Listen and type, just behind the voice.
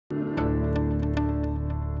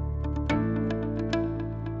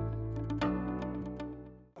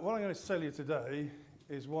going to sell you today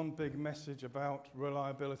is one big message about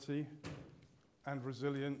reliability and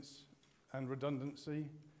resilience and redundancy,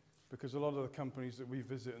 because a lot of the companies that we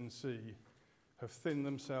visit and see have thinned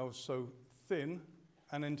themselves so thin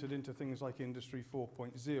and entered into things like Industry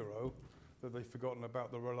 4.0 that they've forgotten about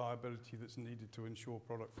the reliability that's needed to ensure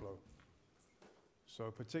product flow.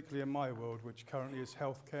 So particularly in my world, which currently is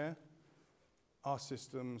healthcare, our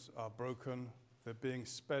systems are broken, they're being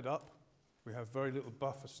sped up. We have very little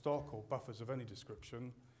buffer stock or buffers of any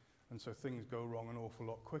description, and so things go wrong an awful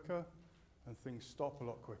lot quicker and things stop a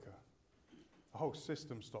lot quicker. The whole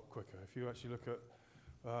system stops quicker. If you actually look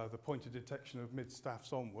at the point of detection of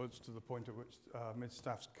mid-staffs onwards to the point at which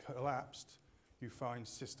mid-staffs collapsed, you find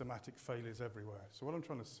systematic failures everywhere. So what I'm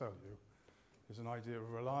trying to sell you is an idea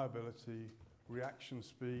of reliability, reaction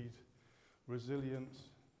speed, resilience,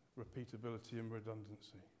 repeatability and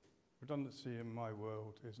redundancy. Redundancy in my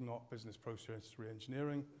world is not business process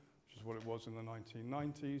re-engineering, which is what it was in the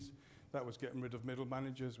 1990s. That was getting rid of middle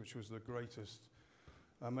managers, which was the greatest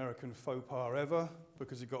American faux pas ever,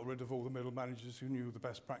 because he got rid of all the middle managers who knew the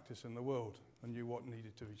best practice in the world and knew what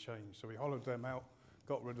needed to be changed. So he hollowed them out,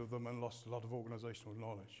 got rid of them and lost a lot of organizational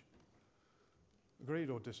knowledge. Agreed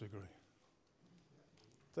or disagree?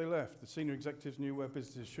 They left. The senior executives knew where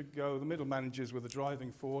businesses should go. The middle managers were the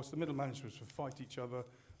driving force. The middle managers would fight each other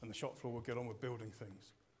and the shop floor would get on with building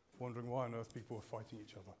things, wondering why on earth people were fighting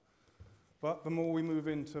each other. But the more we move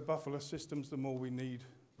into bufferless systems, the more we need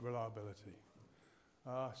reliability.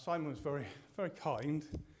 Simon was very, very kind.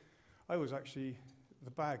 I was actually the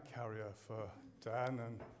bag carrier for Dan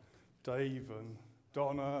and Dave and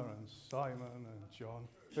Donna and Simon and John.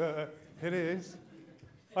 It is.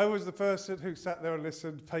 I was the person who sat there and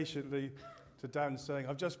listened patiently to Dan saying,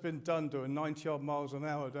 I've just been done doing 90-odd miles an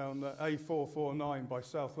hour down the A449 by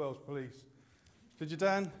South Wales Police. Did you,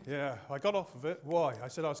 Dan? Yeah. I got off of it. Why? I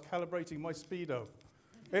said I was calibrating my speedo.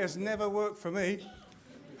 It has never worked for me.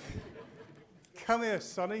 Come here,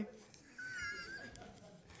 Sonny.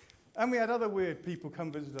 And we had other weird people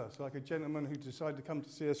come visit us, like a gentleman who decided to come to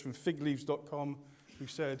see us from figleaves.com, who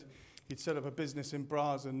said he'd set up a business in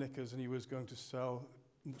bras and knickers and he was going to sell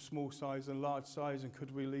small size and large size, and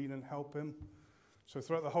could we lean and help him? So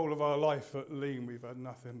throughout the whole of our life at Lean, we've had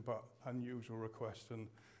nothing but unusual requests and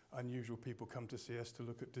unusual people come to see us to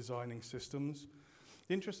look at designing systems.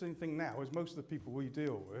 The interesting thing now is most of the people we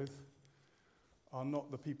deal with are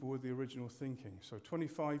not the people with the original thinking. So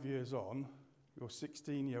 25 years on, your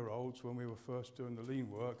 16-year-olds, when we were first doing the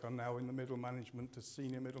Lean work, are now in the middle management to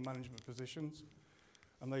senior middle management positions,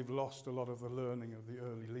 and they've lost a lot of the learning of the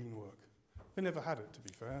early Lean work. They never had it, to be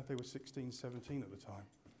fair. They were 16, 17 at the time.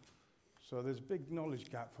 So there's a big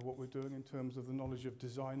knowledge gap for what we're doing in terms of the knowledge of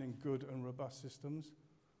designing good and robust systems.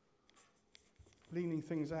 Leaning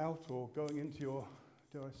things out or going into your,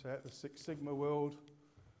 dare I say it, the Six Sigma world,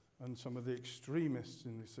 and some of the extremists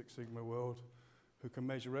in the Six Sigma world who can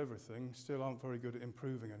measure everything still aren't very good at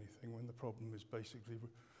improving anything when the problem is basically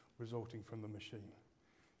resulting from the machine.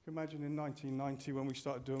 Can you imagine in 1990 when we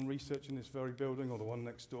started doing research in this very building or the one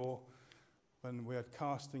next door, when we had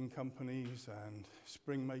casting companies and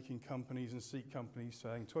spring making companies and seat companies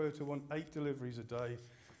saying Toyota want 8 deliveries a day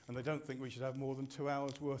and they don't think we should have more than 2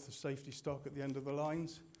 hours worth of safety stock at the end of the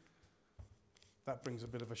lines. That brings a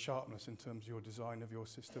bit of a sharpness in terms of your design of your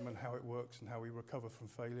system and how it works and how we recover from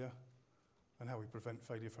failure and how we prevent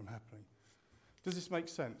failure from happening. Does this make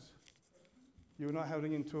sense? You are now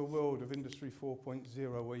heading into a world of Industry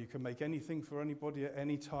 4.0 where you can make anything for anybody at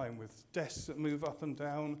any time with desks that move up and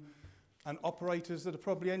down and operators that are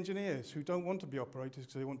probably engineers who don't want to be operators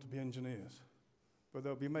because they want to be engineers. But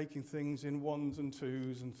they'll be making things in 1s and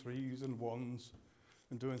 2s and 3s and 1s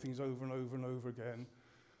and doing things over and over and over again.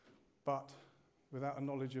 But without a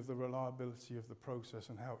knowledge of the reliability of the process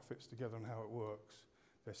and how it fits together and how it works,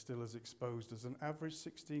 they're still as exposed as an average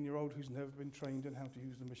 16-year-old who's never been trained in how to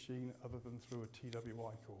use the machine other than through a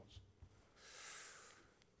TWI course.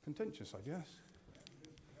 Contentious, I guess.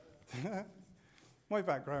 My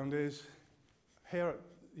background is here at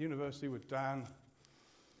university with Dan,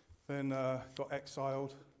 then got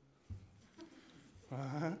exiled.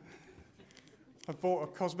 I bought a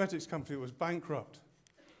cosmetics company that was bankrupt.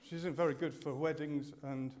 Which isn't very good for weddings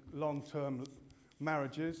and long-term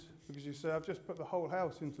marriages, because you say, I've just put the whole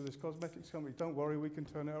house into this cosmetics company. Don't worry, we can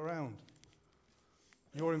turn it around.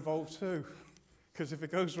 You're involved too, because if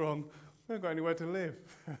it goes wrong, we haven't got anywhere to live.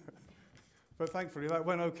 But thankfully, that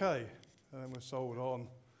went okay. And then we're sold on.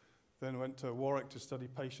 Then went to Warwick to study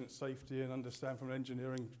patient safety and understand from an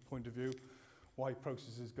engineering point of view why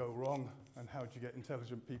processes go wrong and how do you get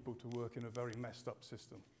intelligent people to work in a very messed up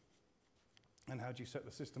system. And how do you set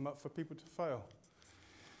the system up for people to fail?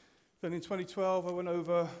 Then in 2012, I went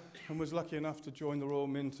over and was lucky enough to join the Royal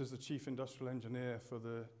Mint as the Chief Industrial Engineer for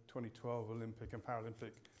the 2012 Olympic and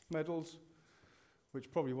Paralympic medals,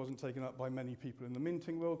 which probably wasn't taken up by many people in the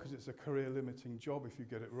minting world because it's a career-limiting job if you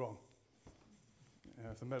get it wrong.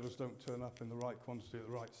 If the medals don't turn up in the right quantity, at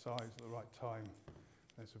the right size, at the right time,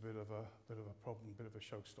 it's a bit of a problem, a bit of a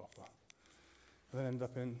showstopper. I then end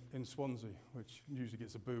up in Swansea, which usually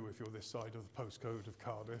gets a boo if you're this side of the postcode of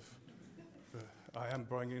Cardiff. But I am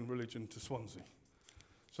bringing religion to Swansea.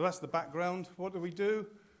 So that's the background. What do?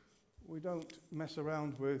 We don't mess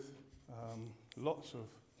around with lots of,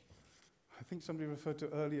 I think somebody referred to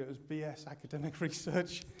earlier as BS academic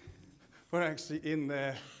research. We're actually in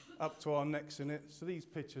there up to our necks in it. So these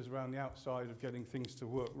pictures around the outside of getting things to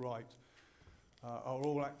work right are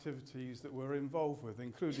all activities that we're involved with,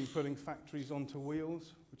 including putting factories onto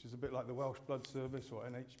wheels, which is a bit like the Welsh Blood Service or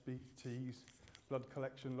NHBT's blood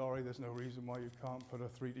collection lorry. There's no reason why you can't put a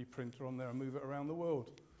 3D printer on there and move it around the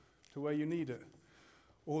world to where you need it.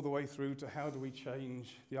 All the way through to how do we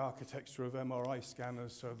change the architecture of MRI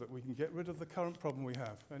scanners so that we can get rid of the current problem we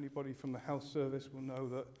have. Anybody from the health service will know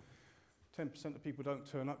that 10% of people don't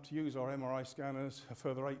turn up to use our MRI scanners. A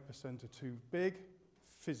further 8% are too big,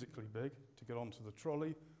 physically big, to get onto the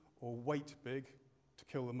trolley, or weight big to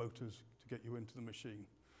kill the motors to get you into the machine.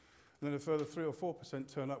 And then a further 3 or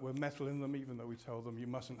 4% turn up with metal in them, even though we tell them you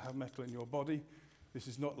mustn't have metal in your body. This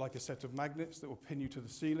is not like a set of magnets that will pin you to the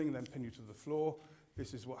ceiling and then pin you to the floor.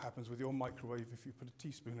 This is what happens with your microwave if you put a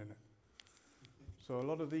teaspoon in it. So a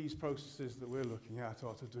lot of these processes that we're looking at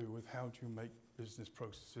are to do with how do you make business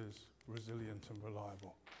processes resilient and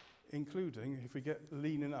reliable, including, if we get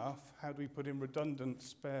lean enough, how do we put in redundant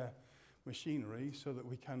spare machinery so that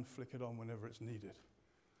we can flick it on whenever it's needed.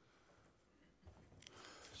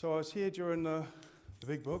 So I was here during the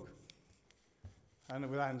big book, and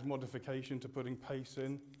with Anne's modification to putting pace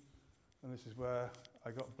in, and this is where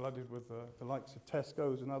I got blooded with the likes of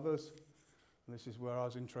Tesco's and others, and this is where I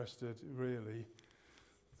was interested, really,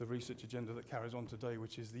 the research agenda that carries on today,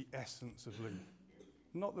 which is the essence of lean.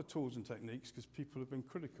 Not the tools and techniques, because people have been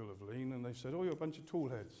critical of lean, and they've said, oh, you're a bunch of tool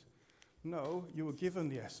heads. No, you were given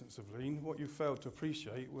the essence of lean. What you failed to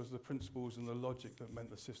appreciate was the principles and the logic that meant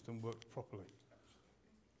the system worked properly.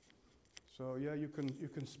 So yeah, you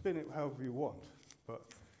can spin it however you want, but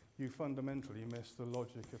you fundamentally miss the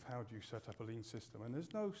logic of how do you set up a lean system. And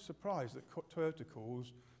there's no surprise that Toyota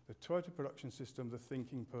calls the Toyota production system the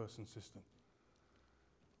thinking person system.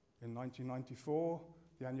 In 1994,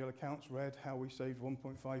 the annual accounts read how we saved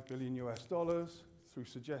 $1.5 billion through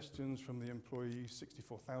suggestions from the employees,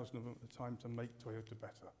 64,000 of them at the time, to make Toyota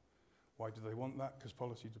better. Why do they want that? Because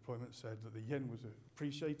policy deployment said that the yen was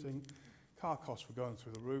appreciating, car costs were going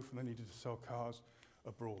through the roof, and they needed to sell cars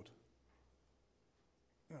abroad.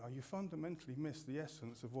 You know, you fundamentally miss the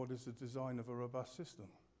essence of what is the design of a robust system.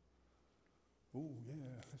 Oh yeah,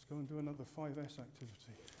 let's go and do another 5S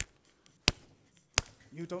activity.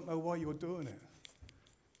 You don't know why you're doing it.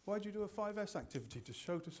 Why do you do a 5S activity? To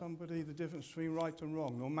show to somebody the difference between right and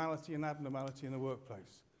wrong, normality and abnormality in the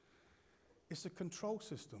workplace. It's a control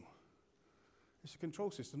system. It's a control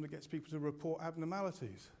system that gets people to report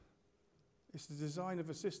abnormalities. It's the design of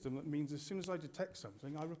a system that means as soon as I detect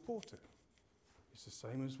something, I report it. It's the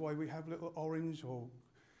same as why we have little orange or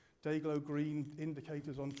day-glow green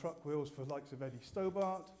indicators on truck wheels for the likes of Eddie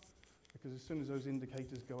Stobart, because as soon as those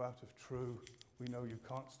indicators go out of true, we know you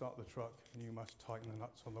can't start the truck and you must tighten the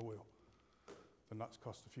nuts on the wheel. The nuts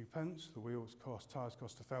cost a few pence, the wheels cost, tyres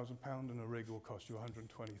cost £1,000, and a rig will cost you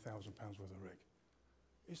 £120,000 worth of rig.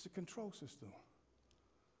 It's a control system.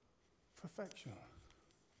 Perfection.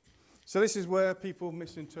 So this is where people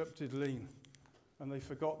misinterpreted lean, and they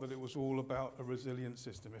forgot that it was all about a resilient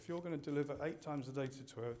system. If you're going to deliver 8 times a day to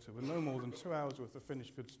Toyota with no more than 2 hours worth of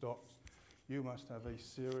finished good stocks, you must have a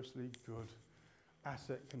seriously good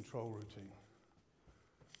asset control routine.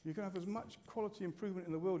 You can have as much quality improvement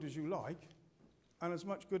in the world as you like, and as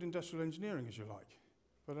much good industrial engineering as you like.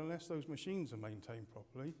 But unless those machines are maintained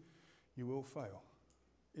properly, you will fail.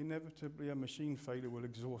 Inevitably, a machine failure will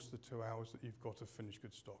exhaust the 2 hours that you've got of finished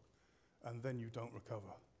good stock, and then you don't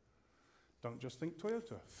recover. Don't just think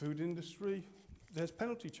Toyota. Food industry, there's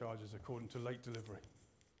penalty charges according to late delivery.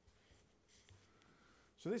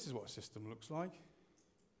 So this is what a system looks like.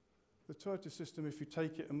 The Toyota system, if you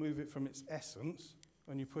take it and move it from its essence,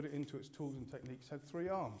 and you put it into its tools and techniques, had 3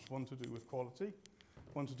 arms. One to do with quality,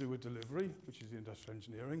 one to do with delivery, which is the industrial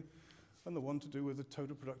engineering, and the one to do with the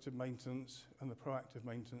total productive maintenance and the proactive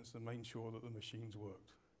maintenance that made sure that the machines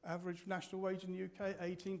worked. Average national wage in the UK,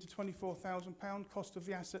 £18,000 to £24,000. Cost of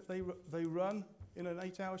the asset they run in an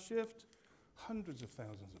 8-hour shift, hundreds of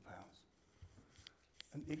thousands of pounds.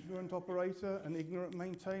 An ignorant operator, an ignorant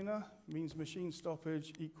maintainer means machine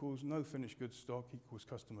stoppage equals no finished goods stock equals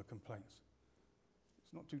customer complaints.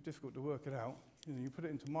 It's not too difficult to work it out. You know, you put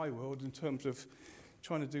it into my world in terms of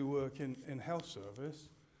trying to do work in health service,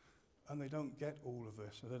 and they don't get all of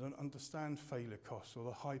this, or they don't understand failure costs or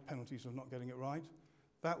the high penalties of not getting it right.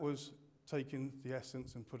 That was taking the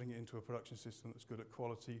essence and putting it into a production system that's good at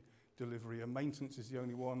quality delivery, and maintenance is the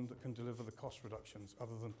only one that can deliver the cost reductions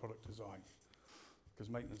other than product design, because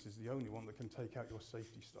maintenance is the only one that can take out your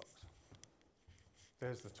safety stocks.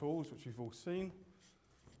 There's the tools, which we've all seen,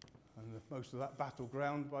 and most of that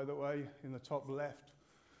battleground, by the way, in the top left,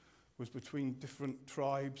 was between different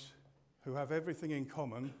tribes who have everything in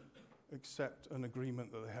common except an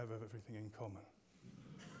agreement that they have everything in common.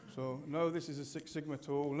 So, no, this is a Six Sigma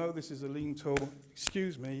tool. No, this is a lean tool.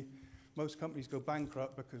 Excuse me, most companies go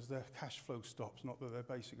bankrupt because their cash flow stops, not that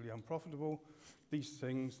they're basically unprofitable. These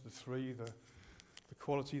things, the three, the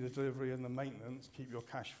quality, the delivery, and the maintenance, keep your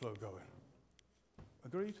cash flow going.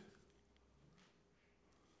 Agreed?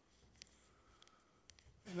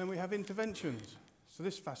 And then we have interventions. So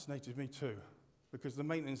this fascinated me too, because the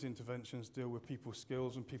maintenance interventions deal with people's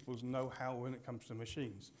skills and people's know-how when it comes to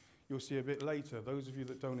machines. You'll see a bit later, those of you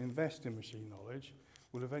that don't invest in machine knowledge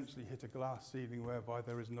will eventually hit a glass ceiling whereby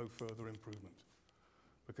there is no further improvement,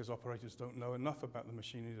 because operators don't know enough about the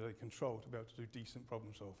machinery they control to be able to do decent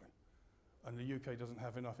problem solving. And the UK doesn't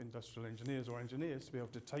have enough industrial engineers or engineers to be able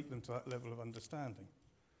to take them to that level of understanding.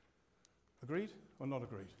 Agreed or not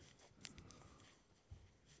agreed?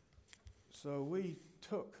 So we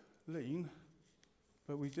took lean,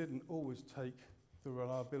 but we didn't always take the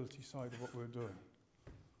reliability side of what we were doing.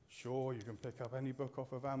 Sure, you can pick up any book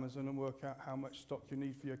off of Amazon and work out how much stock you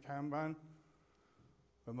need for your Kanban,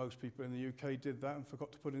 but most people in the UK did that and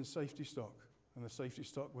forgot to put in safety stock. And the safety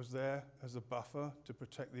stock was there as a buffer to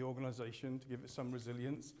protect the organisation, to give it some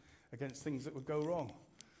resilience against things that would go wrong.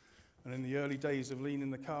 And in the early days of lean in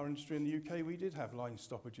the car industry in the UK, we did have line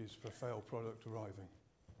stoppages for failed product arriving,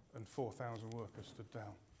 and 4,000 workers stood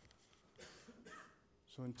down.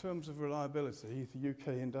 So in terms of reliability, the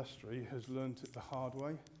UK industry has learnt it the hard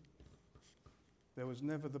way. There was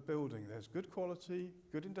never the building. There's good quality,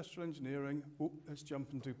 good industrial engineering. Oop, let's jump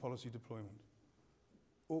and do policy deployment.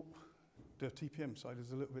 Oop, the TPM side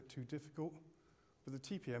is a little bit too difficult. But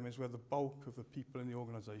the TPM is where the bulk of the people in the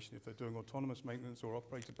organisation, if they're doing autonomous maintenance or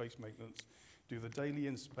operator-based maintenance, do the daily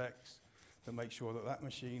inspects to make sure that that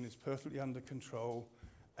machine is perfectly under control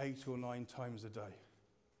 8 or 9 times a day.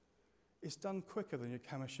 It's done quicker than your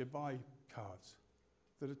Kamishibai cards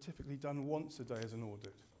that are typically done once a day as an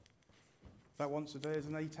audit. That once a day is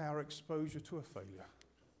an 8-hour exposure to a failure.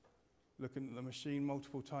 Looking at the machine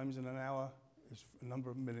multiple times in an hour is a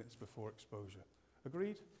number of minutes before exposure.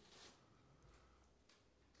 Agreed?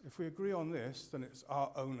 If we agree on this, then it's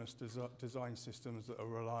our onus to design systems that are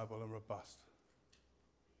reliable and robust.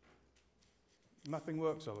 Nothing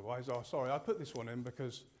works otherwise. Oh, sorry, I put this one in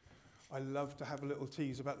because I love to have a little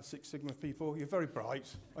tease about the Six Sigma people. You're very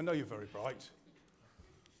bright. I know you're very bright.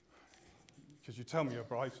 Because you tell me you're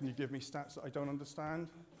bright and you give me stats that I don't understand.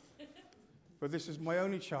 But this is my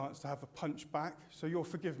only chance to have a punch back, so you'll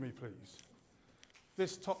forgive me, please.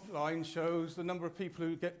 This top line shows the number of people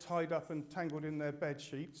who get tied up and tangled in their bed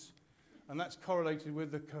sheets, and that's correlated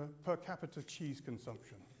with the per capita cheese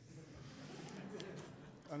consumption.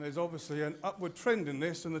 And there's obviously an upward trend in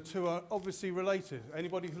this, and the two are obviously related.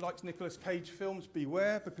 Anybody who likes Nicolas Cage films,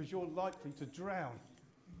 beware, because you're likely to drown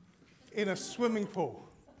in a swimming pool.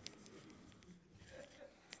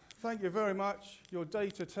 Thank you very much. Your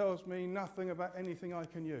data tells me nothing about anything I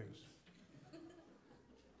can use.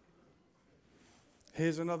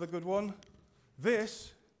 Here's another good one.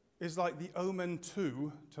 This is like the Omen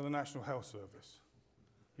 2 to the National Health Service.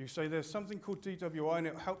 You say there's something called DWI and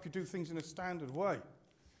it'll help you do things in a standard way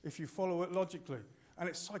if you follow it logically. And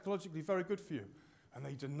it's psychologically very good for you. And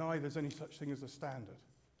they deny there's any such thing as a standard.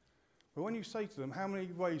 But when you say to them, how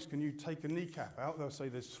many ways can you take a kneecap out? They'll say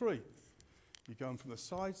there's 3. You go from the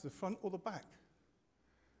sides, the front, or the back.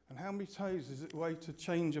 And how many times is it a way to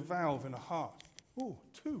change a valve in a heart? Oh,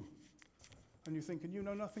 2. And you're thinking, you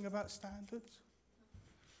know nothing about standards?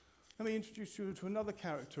 Let me introduce you to another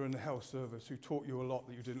character in the health service who taught you a lot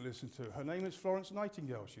that you didn't listen to. Her name is Florence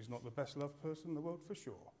Nightingale. She's not the best loved person in the world for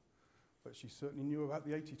sure. But she certainly knew about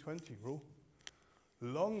the 80-20 rule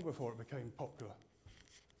long before it became popular.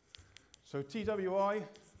 So TWI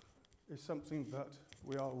is something that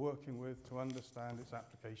we are working with to understand its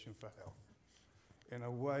application for health in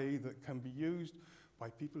a way that can be used by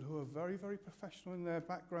people who are very, very professional in their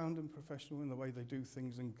background and professional in the way they do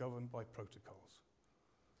things and governed by protocols,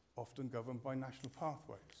 often governed by national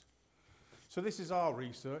pathways. So this is our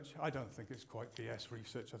research. I don't think it's quite BS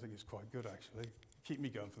research. I think it's quite good, actually. Keep me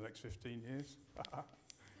going for the next 15 years.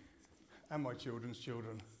 And my children's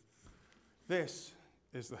children. This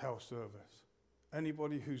is the health service.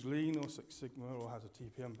 Anybody who's lean or Six Sigma or has a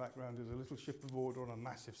TPM background is a little ship of order on a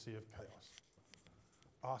massive sea of chaos.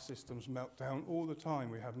 Our systems melt down all the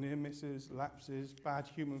time. We have near misses, lapses, bad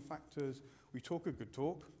human factors. We talk a good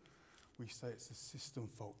talk. We say it's the system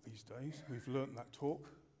fault these days. We've learnt that talk,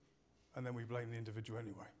 and then we blame the individual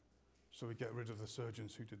anyway. So we get rid of the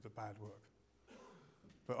surgeons who did the bad work.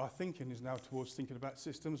 But our thinking is now towards thinking about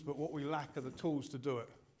systems, but what we lack are the tools to do it.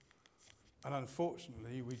 And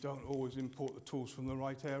unfortunately, we don't always import the tools from the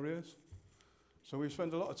right areas. So we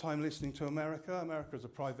spend a lot of time listening to America. America is a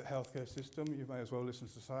private healthcare system. You may as well listen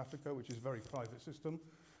to South Africa, which is a very private system,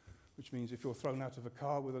 which means if you're thrown out of a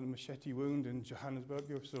car with a machete wound in Johannesburg,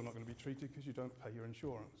 you're still not going to be treated because you don't pay your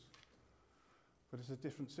insurance. But it's a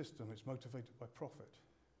different system. It's motivated by profit.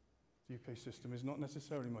 The UK system is not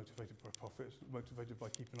necessarily motivated by profit. It's motivated by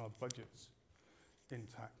keeping our budgets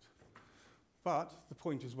intact. But the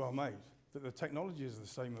point is well made, that the technology is the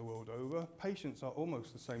same the world over, patients are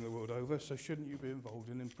almost the same the world over, so shouldn't you be involved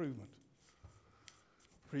in improvement?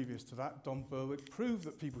 Previous to that, Don Berwick proved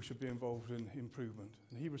that people should be involved in improvement,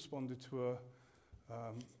 and he responded to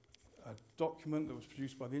a document that was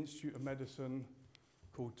produced by the Institute of Medicine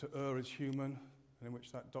called To Err is Human, and in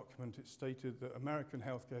which that document it stated that American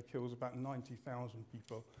healthcare kills about 90,000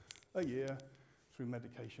 people a year through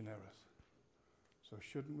medication errors. So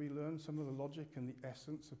shouldn't we learn some of the logic and the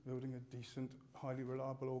essence of building a decent, highly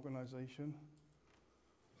reliable organisation?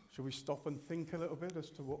 Should we stop and think a little bit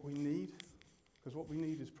as to what we need? Because what we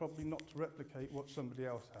need is probably not to replicate what somebody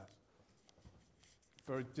else has.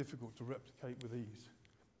 Very difficult to replicate with ease.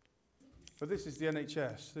 But this is the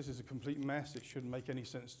NHS. This is a complete mess. It shouldn't make any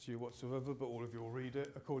sense to you whatsoever, but all of you will read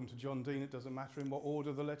it. According to John Dean, it doesn't matter in what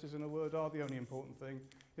order the letters in a word are. The only important thing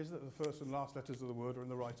is that the first and last letters of the word are in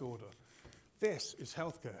the right order. This is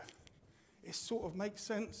healthcare. It sort of makes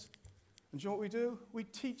sense. And do you know what we do? We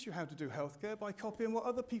teach you how to do healthcare by copying what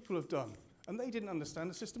other people have done. And they didn't understand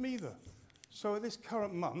the system either. So at this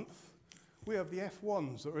current month, we have the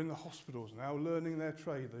F1s that are in the hospitals now learning their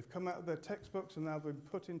trade. They've come out of their textbooks and now been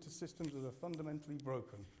put into systems that are fundamentally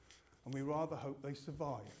broken. And we rather hope they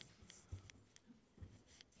survive.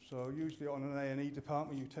 So usually on an A&E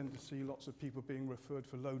department, you tend to see lots of people being referred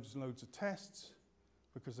for loads and loads of tests,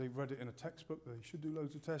 because they've read it in a textbook that they should do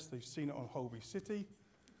loads of tests. They've seen it on Holby City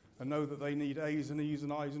and know that they need A's and E's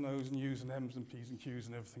and I's and O's and U's and M's and P's and Q's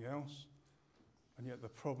and everything else. And yet the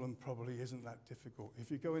problem probably isn't that difficult.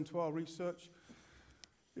 If you go into our research,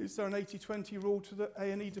 is there an 80-20 rule to the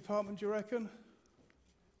A&E department, do you reckon?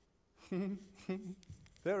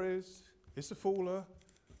 There is. It's a faller.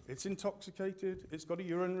 It's intoxicated. It's got a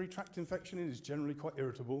urinary tract infection. It is generally quite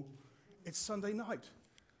irritable. It's Sunday night.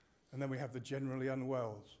 And then we have the generally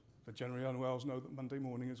unwells. The generally unwells know that Monday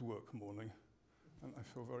morning is work morning. And I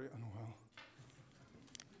feel very unwell.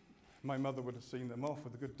 My mother would have seen them off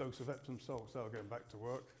with a good dose of Epsom salts. They'll get back to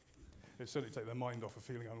work. It'd certainly take their mind off of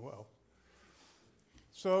feeling unwell.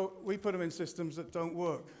 So we put them in systems that don't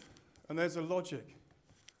work. And there's a logic.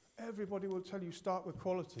 Everybody will tell you start with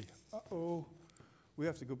quality. Uh-oh. We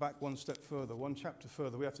have to go back one step further, one chapter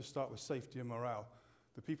further. We have to start with safety and morale.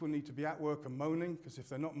 The people need to be at work and moaning, because if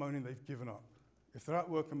they're not moaning, they've given up. If they're at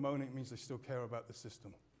work and moaning, it means they still care about the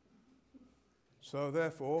system. So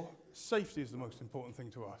therefore, safety is the most important thing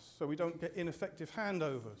to us. So we don't get ineffective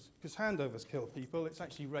handovers, because handovers kill people. It's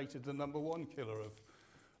actually rated the #1 killer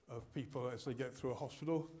of people as they get through a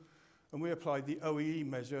hospital. And we applied the OEE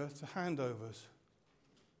measure to handovers.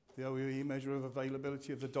 The OEE measure of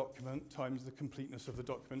availability of the document times the completeness of the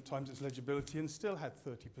document times its legibility, and still had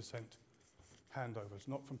 30% handovers,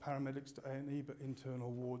 not from paramedics to A&E, but internal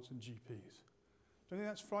wards and GPs. Don't you think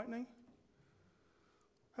that's frightening?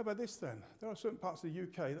 How about this then? There are certain parts of the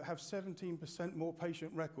UK that have 17% more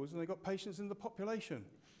patient records than they've got patients in the population,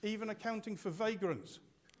 even accounting for vagrants.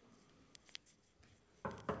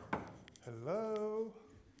 Hello?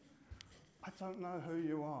 I don't know who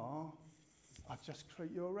you are. I just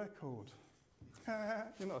create your record.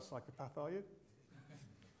 You're not a psychopath, are you?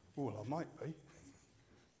 Well, I might be.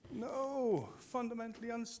 No, fundamentally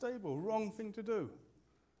unstable, wrong thing to do.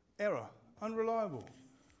 Error, unreliable.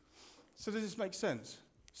 So does this make sense?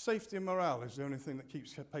 Safety and morale is the only thing that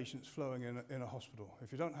keeps patients flowing in a hospital.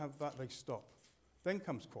 If you don't have that, they stop. Then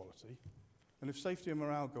comes quality. And if safety and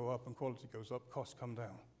morale go up and quality goes up, costs come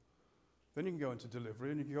down. Then you can go into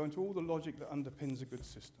delivery and you can go into all the logic that underpins a good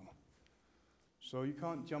system. So you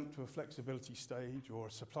can't jump to a flexibility stage or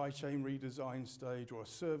a supply chain redesign stage or a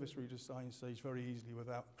service redesign stage very easily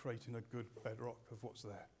without creating a good bedrock of what's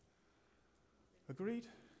there. Agreed?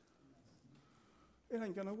 It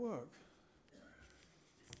ain't going to work.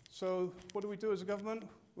 So what do we do as a government?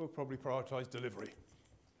 We'll probably prioritise delivery.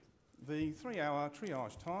 The 3-hour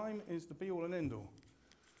triage time is the be-all and end-all.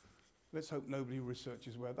 Let's hope nobody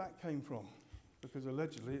researches where that came from, because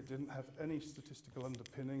allegedly it didn't have any statistical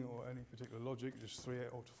underpinning or any particular logic. Just 3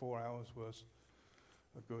 or 4 hours was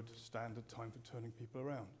a good standard time for turning people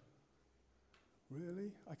around.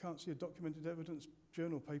 Really? I can't see a documented evidence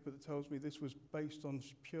journal paper that tells me this was based on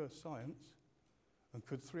pure science. And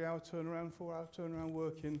could 3-hour turnaround, 4-hour turnaround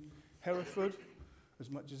work in Hereford as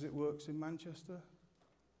much as it works in Manchester?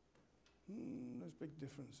 There's big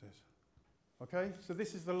differences. Okay, so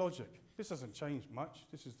this is the logic. This hasn't changed much.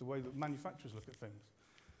 This is the way that manufacturers look at things.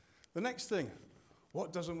 The next thing,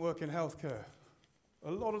 what doesn't work in healthcare?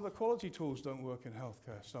 A lot of the quality tools don't work in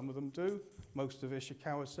healthcare. Some of them do. Most of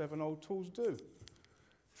Ishikawa's 7 old tools do.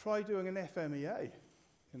 Try doing an FMEA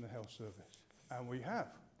in the health service. And we have,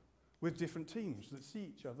 with different teams that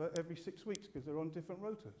see each other every 6 weeks because they're on different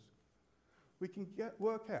rotas. We can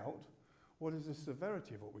work out what is the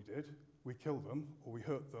severity of what we did. We kill them, or we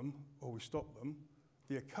hurt them, or we stop them.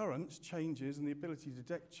 The occurrence changes and the ability to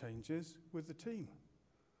detect changes with the team.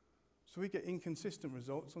 So we get inconsistent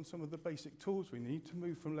results on some of the basic tools we need to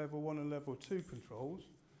move from level 1 and level 2 controls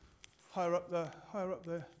higher up the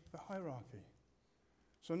hierarchy.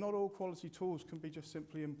 So not all quality tools can be just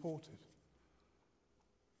simply imported.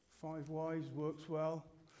 5 Whys works well,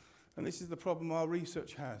 and this is the problem our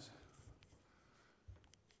research has.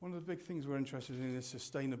 One of the big things we're interested in is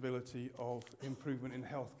sustainability of improvement in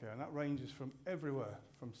healthcare, and that ranges from everywhere,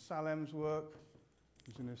 from Salem's work,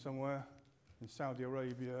 who's in there somewhere, in Saudi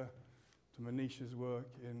Arabia, to Manisha's work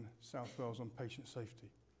in South Wales on patient safety.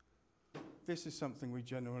 This is something we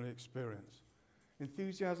generally experience.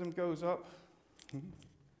 Enthusiasm goes up.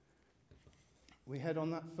 We head on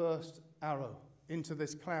that first arrow into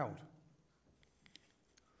this cloud.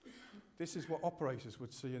 This is what operators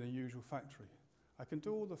would see in a usual factory. I can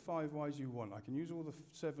do all the 5 Whys you want. I can use all the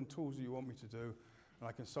 7 tools that you want me to do, and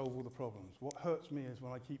I can solve all the problems. What hurts me is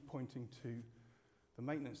when I keep pointing to the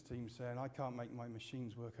maintenance team saying, I can't make my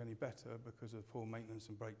machines work any better because of poor maintenance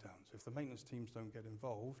and breakdowns. If the maintenance teams don't get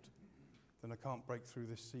involved, then I can't break through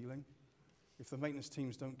this ceiling. If the maintenance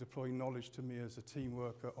teams don't deploy knowledge to me as a team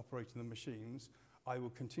worker operating the machines, I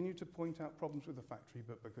will continue to point out problems with the factory,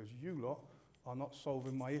 but because you lot are not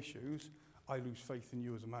solving my issues, I lose faith in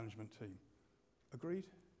you as a management team. Agreed?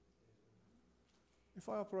 If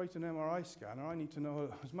I operate an MRI scanner, I need to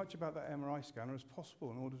know as much about that MRI scanner as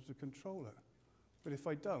possible in order to control it. But if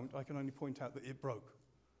I don't, I can only point out that it broke.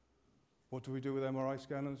 What do we do with MRI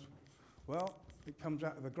scanners? Well, it comes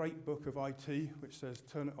out of the great book of IT, which says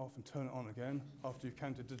turn it off and turn it on again after you've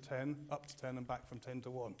counted to 10, up to 10 and back from 10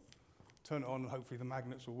 to 1. Turn it on and hopefully the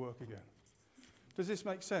magnets will work again. Does this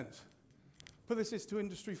make sense? Put this to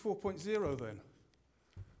Industry 4.0 then.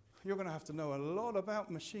 You're going to have to know a lot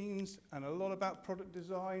about machines and a lot about product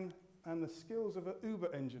design and the skills of an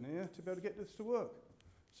Uber engineer to be able to get this to work.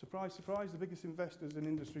 Surprise, surprise, the biggest investors in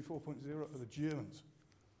Industry 4.0 are the Germans.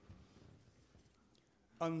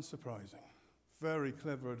 Unsurprising. Very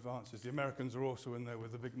clever advances. The Americans are also in there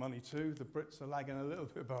with the big money too. The Brits are lagging a little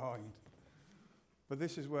bit behind. But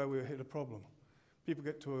this is where we hit a problem. People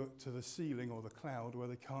get to the ceiling or the cloud where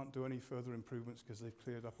they can't do any further improvements because they've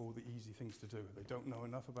cleared up all the easy things to do. They don't know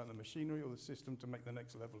enough about the machinery or the system to make the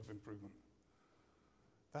next level of improvement.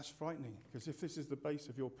 That's frightening, because if this is the base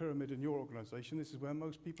of your pyramid in your organization, this is where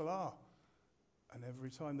most people are. And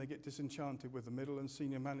every time they get disenchanted with the middle and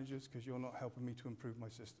senior managers because you're not helping me to improve my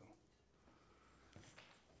system.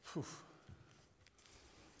 Whew.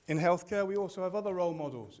 In healthcare, we also have other role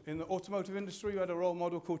models. In the automotive industry, we had a role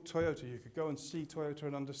model called Toyota. You could go and see Toyota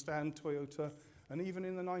and understand Toyota. And even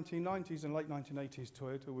in the 1990s and late 1980s,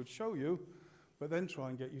 Toyota would show you, but then try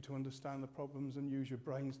and get you to understand the problems and use your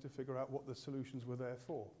brains to figure out what the solutions were there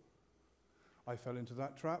for. I fell into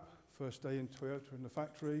that trap. First day in Toyota in the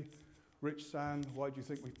factory. Rich San, why do you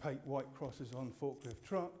think we paint white crosses on forklift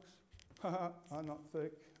trucks? Haha, I'm not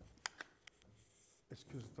thick. It's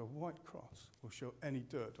because the white cross will show any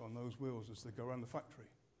dirt on those wheels as they go around the factory.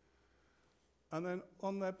 And then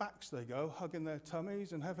on their backs they go, hugging their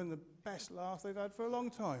tummies and having the best laugh they've had for a long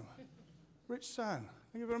time. Rich San,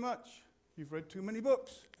 thank you very much. You've read too many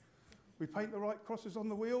books. We paint the right crosses on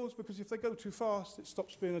the wheels because if they go too fast, it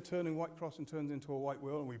stops being a turning white cross and turns into a white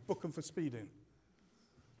wheel, and we book them for speeding.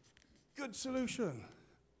 Good solution.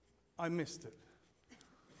 I missed it.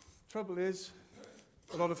 Trouble is,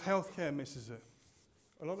 a lot of healthcare misses it.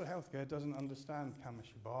 A lot of healthcare doesn't understand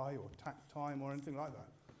Kamishibai or tact time or anything like that.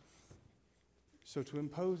 So to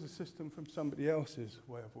impose a system from somebody else's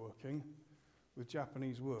way of working with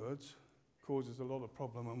Japanese words causes a lot of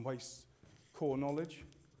problem and wastes core knowledge.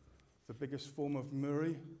 The biggest form of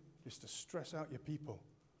Muri is to stress out your people.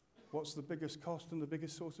 What's the biggest cost and the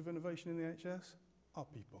biggest source of innovation in the NHS? Our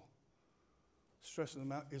people. Stressing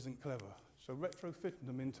them out isn't clever. So retrofitting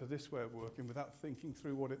them into this way of working without thinking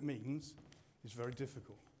through what it means is very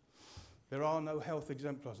difficult. There are no health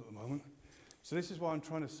exemplars at the moment. So this is why I'm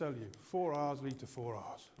trying to sell you. 4 hours lead to 4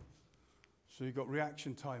 hours. So you've got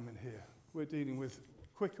reaction time in here. We're dealing with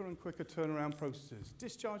quicker and quicker turnaround processes.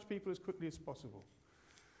 Discharge people as quickly as possible.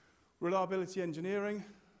 Reliability engineering,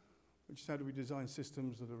 which is how do we design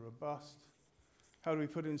systems that are robust? How do we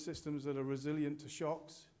put in systems that are resilient to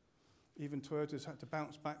shocks? Even Toyota's had to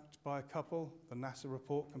bounce back by a couple. The NASA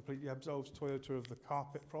report completely absolves Toyota of the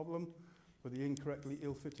carpet problem, with the incorrectly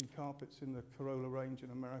ill-fitting carpets in the Corolla range in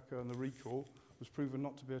America, and the recall was proven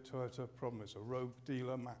not to be a Toyota problem. It's a rogue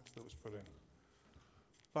dealer mat that was put in.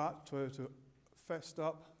 But Toyota fessed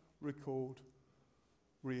up, recalled,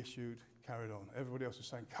 reissued, carried on. Everybody else was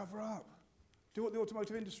saying, cover up. Do what the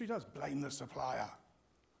automotive industry does, blame the supplier.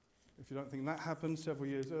 If you don't think that happened, several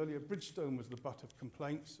years earlier, Bridgestone was the butt of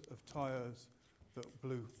complaints of tyres that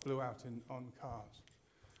blew out on cars.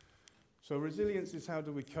 So resilience is how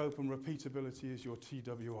do we cope, and repeatability is your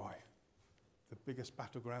TWI, the biggest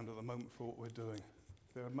battleground at the moment for what we're doing.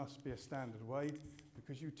 There must be a standard way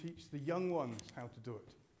because you teach the young ones how to do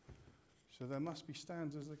it. So there must be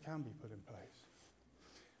standards that can be put in place.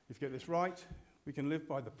 If you get this right, we can live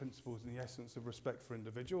by the principles and the essence of respect for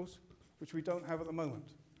individuals, which we don't have at the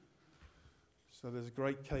moment. So there's a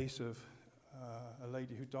great case of a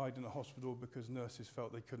lady who died in a hospital because nurses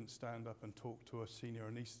felt they couldn't stand up and talk to a senior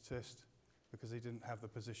anaesthetist because they didn't have the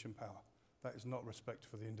position power. That is not respect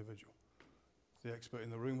for the individual. The expert in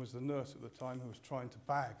the room was the nurse at the time who was trying to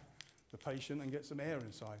bag the patient and get some air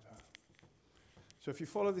inside her. So if you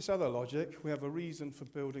follow this other logic, we have a reason for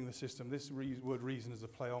building the system. This word reason is a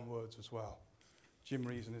play on words as well. Jim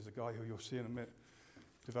Reason is a guy who you'll see in a minute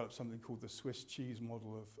developed something called the Swiss cheese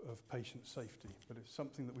model of patient safety. But it's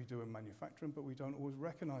something that we do in manufacturing, but we don't always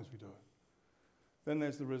recognize we do it. Then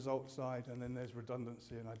there's the result side, and then there's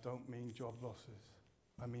redundancy, and I don't mean job losses.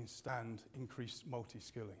 I mean increased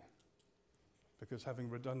multi-skilling. Because having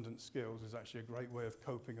redundant skills is actually a great way of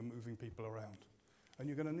coping and moving people around. And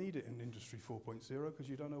you're going to need it in Industry 4.0 because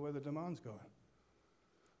you don't know where the demand's going.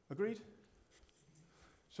 Agreed?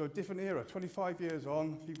 So a different era, 25 years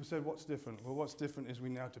on, people said, what's different? Well, what's different is we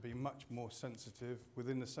now have to be much more sensitive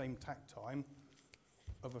within the same tact time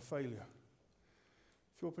of a failure.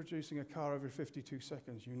 If you're producing a car every 52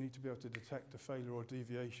 seconds, you need to be able to detect a failure or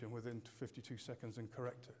deviation within 52 seconds and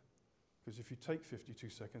correct it. Because if you take 52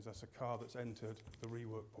 seconds, that's a car that's entered the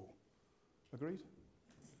rework pool. Agreed?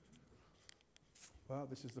 Well,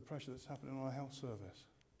 this is the pressure that's happening on our health service.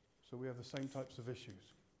 So we have the same types of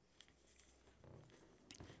issues.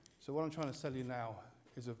 So what I'm trying to sell you now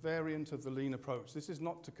is a variant of the lean approach. This is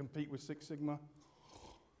not to compete with Six Sigma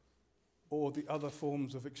or the other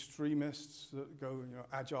forms of extremists that go,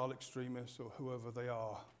 agile extremists or whoever they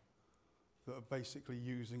are, that are basically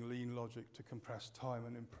using lean logic to compress time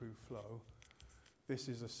and improve flow. This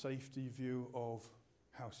is a safety view of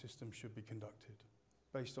how systems should be conducted,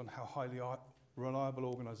 based on how highly reliable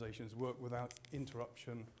organizations work without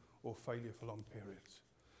interruption or failure for long periods.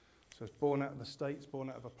 So it's born out of the States, born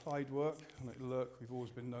out of applied work, and at LERC we've always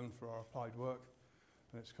been known for our applied work,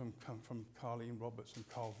 and it's come from Carleen Roberts and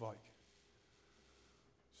Carl Weick.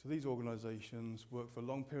 So these organizations work for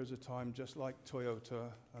long periods of time, just like Toyota,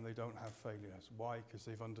 and they don't have failures. Why? Because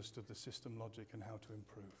they've understood the system logic and how to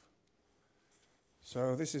improve.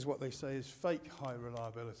 So this is what they say is fake high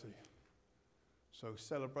reliability. So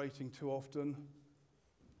celebrating too often,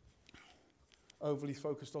 overly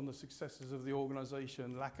focused on the successes of the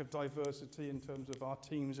organization, lack of diversity in terms of our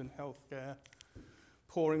teams in healthcare,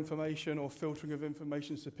 poor information or filtering of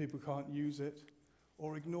information so people can't use it,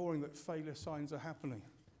 or ignoring that failure signs are happening.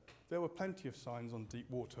 There were plenty of signs on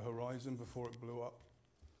Deepwater Horizon before it blew up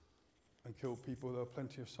and killed people. There were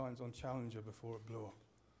plenty of signs on Challenger before it blew up.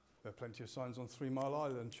 There are plenty of signs on 3 Mile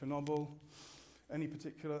Island, Chernobyl, any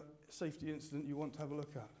particular safety incident you want to have a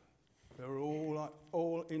look at. They were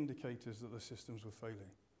all indicators that the systems were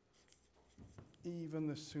failing. Even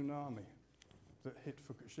the tsunami that hit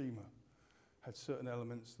Fukushima had certain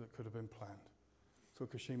elements that could have been planned.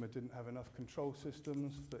 Fukushima didn't have enough control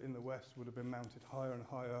systems that in the West would have been mounted higher and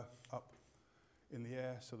higher up in the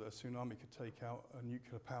air so that a tsunami could take out a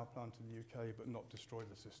nuclear power plant in the UK but not destroy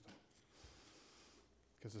the system.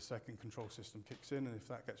 because the second control system kicks in, and if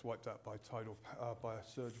that gets wiped out by by a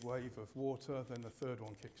surge wave of water, then the third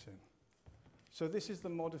one kicks in. So this is the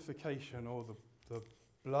modification, or the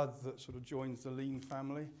blood that sort of joins the lean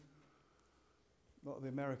family. A lot of the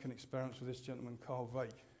American experiments with this gentleman, Carl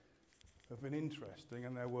Vake, have been interesting,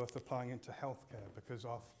 and they're worth applying into healthcare, because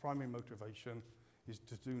our primary motivation is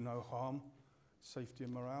to do no harm, safety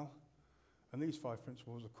and morale. And these 5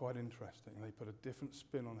 principles are quite interesting. They put a different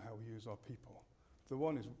spin on how we use our people. The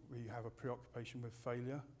one is we have a preoccupation with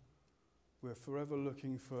failure. We're forever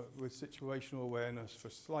looking for, with situational awareness, for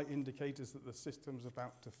slight indicators that the system's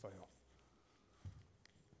about to fail.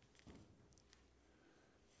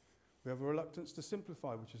 We have a reluctance to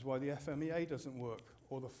simplify, which is why the FMEA doesn't work,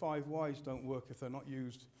 or the 5 whys don't work if they're not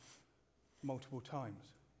used multiple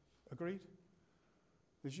times. Agreed?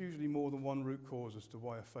 There's usually more than one root cause as to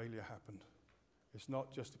why a failure happened. It's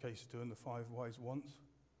not just a case of doing the 5 whys once.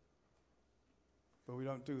 But we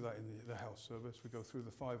don't do that in the health service. We go through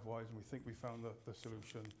the 5 whys and we think we found the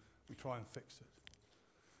solution. We try and fix it.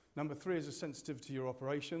 Number 3 is a sensitivity to your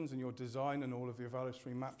operations and your design and all of the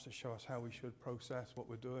evaluatory maps that show us how we should process what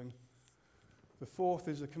we're doing. The 4th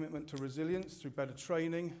is a commitment to resilience through better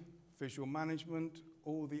training, visual management,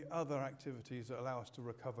 all the other activities that allow us to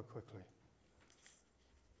recover quickly.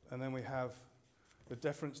 And then we have the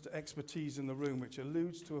deference to expertise in the room, which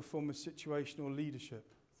alludes to a form of situational leadership,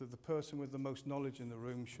 that the person with the most knowledge in the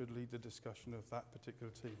room should lead the discussion of that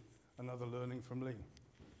particular team. Another learning from Lean.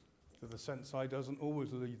 That the sensei doesn't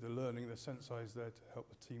always lead the learning, the sensei is there to help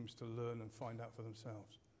the teams to learn and find out for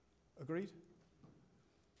themselves. Agreed?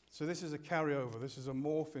 So this is a carryover, this is a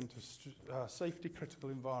morph into safety critical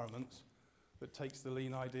environments that takes the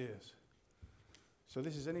Lean ideas. So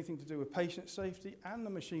this is anything to do with patient safety and the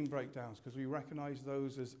machine breakdowns, because we recognize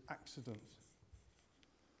those as accidents.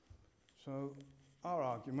 So our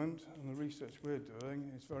argument and the research we're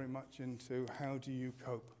doing is very much into how do you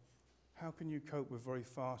cope? How can you cope with very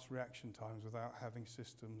fast reaction times without having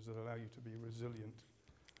systems that allow you to be resilient,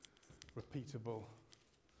 repeatable,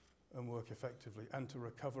 and work effectively, and to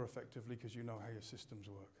recover effectively because you know how your systems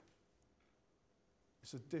work?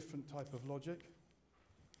 It's a different type of logic.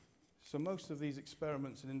 So most of these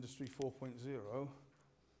experiments in Industry 4.0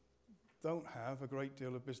 don't have a great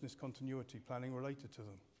deal of business continuity planning related to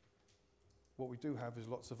them. What we do have is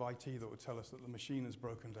lots of IT that would tell us that the machine is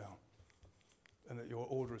broken down and that your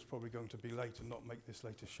order is probably going to be late and not make this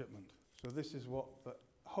latest shipment. So this is what the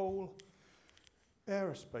whole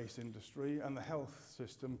aerospace industry and the health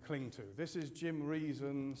system cling to. This is Jim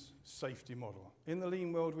Reason's safety model. In the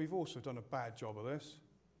Lean world, we've also done a bad job of this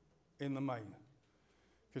in the main.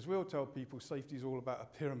 Because we'll tell people safety is all about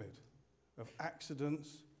a pyramid of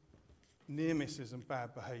accidents, near misses, and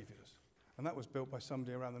bad behaviors. And that was built by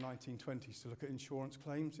somebody around the 1920s to look at insurance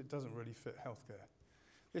claims. It doesn't really fit healthcare.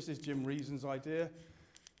 This is Jim Reason's idea.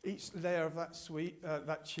 Each layer of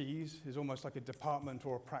that cheese is almost like a department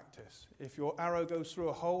or a practice. If your arrow goes through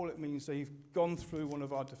a hole, it means they've gone through one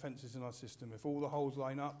of our defenses in our system. If all the holes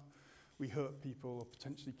line up, we hurt people or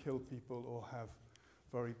potentially kill people or have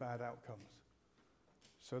very bad outcomes.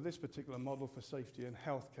 So this particular model for safety in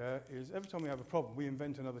healthcare is every time we have a problem, we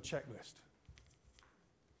invent another checklist.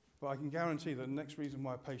 But I can guarantee that the next reason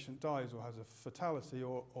why a patient dies or has a fatality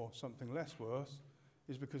or something less worse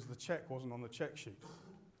is because the check wasn't on the check sheet.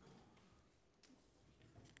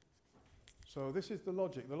 So this is the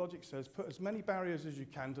logic. The logic says put as many barriers as you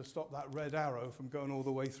can to stop that red arrow from going all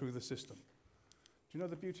the way through the system. Do you know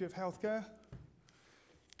the beauty of healthcare?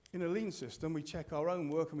 In a Lean system, we check our own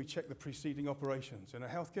work and we check the preceding operations. In a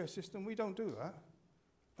healthcare system, we don't do that.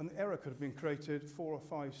 An error could have been created 4 or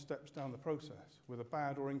 5 steps down the process with a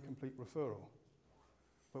bad or incomplete referral.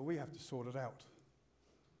 But we have to sort it out.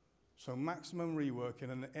 So maximum rework in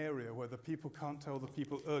an area where the people can't tell the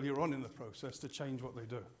people earlier on in the process to change what they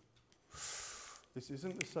do. This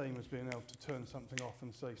isn't the same as being able to turn something off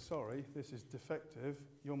and say, sorry, this is defective,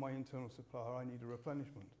 you're my internal supplier, I need a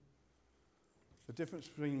replenishment. The difference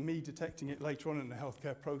between me detecting it later on in the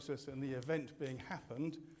healthcare process and the event being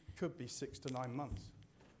happened could be 6 to 9 months.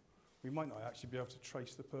 We might not actually be able to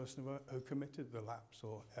trace the person who committed the lapse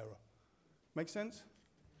or error. Make sense?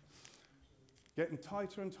 Getting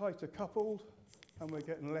tighter and tighter coupled, and we're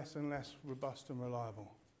getting less and less robust and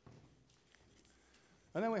reliable.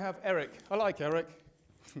 And then we have Eric. I like Eric.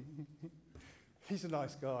 He's a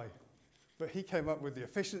nice guy. But he came up with the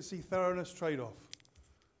efficiency, thoroughness trade-off.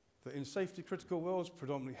 That in safety critical worlds,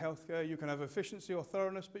 predominantly healthcare, you can have efficiency or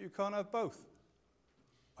thoroughness, but you can't have both.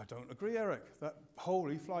 I don't agree, Eric. That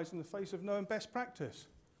wholly flies in the face of knowing best practice.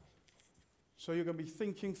 So you're going to be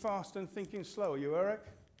thinking fast and thinking slow. Are you, Eric?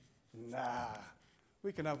 Nah.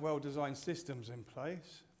 We can have well-designed systems in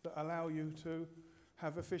place that allow you to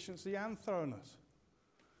have efficiency and thoroughness.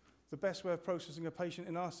 The best way of processing a patient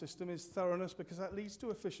in our system is thoroughness, because that leads to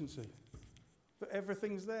efficiency. That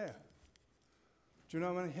everything's there. Do you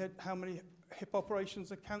know how many hip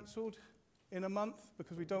operations are cancelled in a month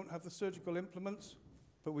because we don't have the surgical implements,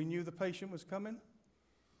 but we knew the patient was coming?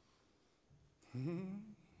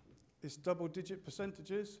 It's double-digit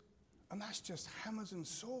percentages, and that's just hammers and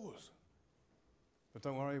saws. But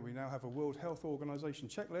don't worry, we now have a World Health Organization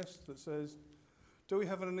checklist that says, do we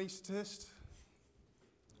have an anaesthetist?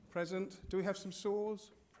 Present. Do we have some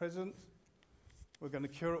saws? Present. We're going to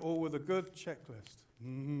cure it all with a good checklist.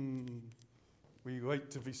 We wait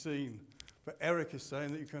to be seen. But Eric is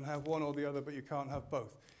saying that you can have one or the other, but you can't have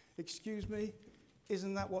both. Excuse me,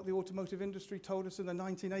 isn't that what the automotive industry told us in the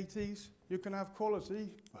 1980s? You can have quality,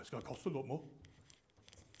 but it's going to cost a lot more.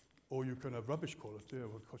 Or you can have rubbish quality, it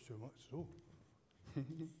won't cost you much at all.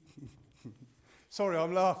 Sorry,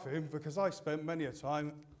 I'm laughing because I spent many a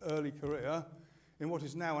time, early career, in what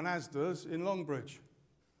is now an Asda's in Longbridge.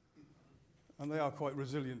 And they are quite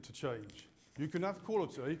resilient to change. You can have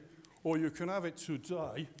quality, or you can have it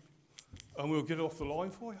today, and we'll get it off the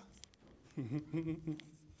line for you.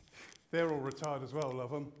 They're all retired as well,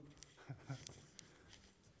 love them.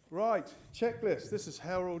 Right, checklist. This is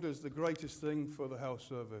Harold as the greatest thing for the health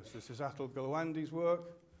service. This is Atul Gawandi's work.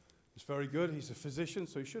 It's very good. He's a physician,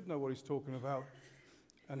 so he should know what he's talking about.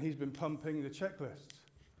 And he's been pumping the checklists.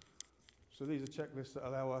 So these are checklists that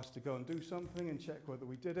allow us to go and do something and check whether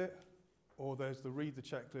we did it, or there's the read the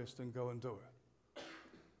checklist and go and do it.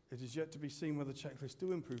 It is yet to be seen whether checklists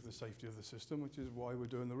do improve the safety of the system, which is why we're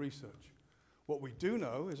doing the research. What we do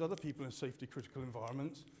know is other people in safety critical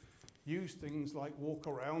environments use things like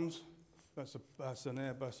walk-arounds. That's an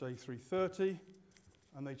Airbus A330,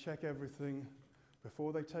 and they check everything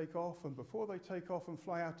before they take off, and before they take off and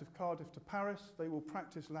fly out of Cardiff to Paris, they will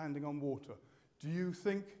practice landing on water. Do you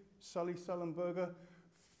think Sully Sullenberger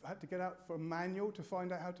had to get out for a manual to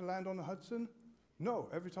find out how to land on the Hudson? No,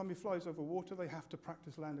 every time he flies over water, they have to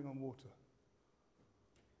practice landing on water.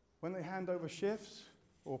 When they hand over shifts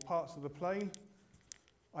or parts of the plane,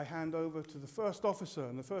 I hand over to the first officer,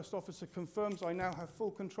 and the first officer confirms I now have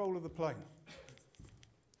full control of the plane.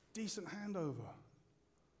 Decent handover.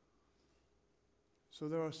 So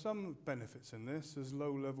there are some benefits in this as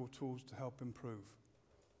low-level tools to help improve.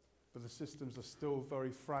 But the systems are still very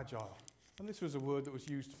fragile. And this was a word that was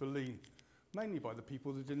used for lean, mainly by the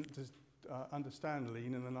people that didn't understand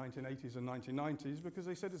lean in the 1980s and 1990s, because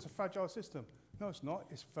they said it's a fragile system. No, it's not.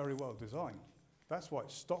 It's very well designed. That's why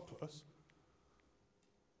it's stockless.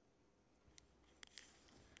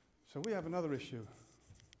 So we have another issue.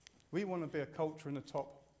 We want to be a culture in the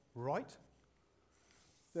top right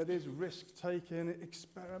that is risk-taking, it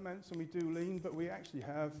experiments, and we do lean, but we actually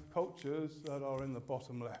have cultures that are in the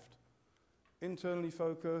bottom left. Internally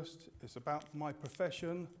focused, it's about my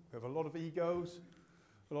profession. We have a lot of egos,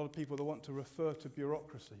 a lot of people that want to refer to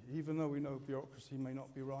bureaucracy, even though we know bureaucracy may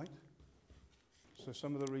not be right. So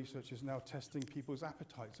some of the research is now testing people's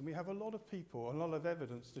appetites. And we have a lot of people, a lot of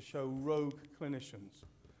evidence to show rogue clinicians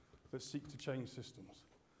that seek to change systems.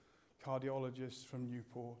 Cardiologists from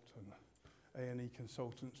Newport and A&E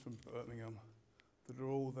consultants from Birmingham that are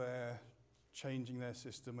all there changing their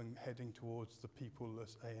system and heading towards the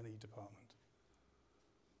peopleless A&E department.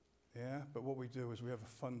 Yeah, but what we do is we have a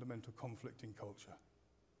fundamental conflict in culture.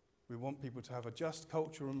 We want people to have a just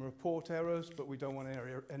culture and report errors, but we don't want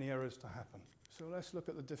any errors to happen. So let's look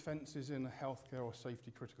at the defences in a healthcare or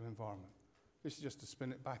safety critical environment. This is just to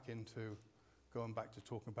spin it back into going back to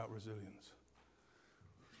talking about resilience.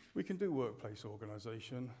 We can do workplace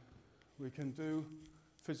organisation. We can do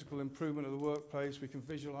physical improvement of the workplace. We can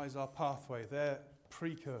visualise our pathway. They're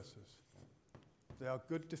precursors. They are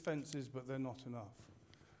good defences, but they're not enough.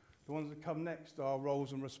 The ones that come next are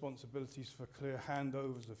roles and responsibilities for clear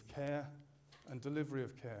handovers of care and delivery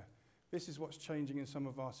of care. This is what's changing in some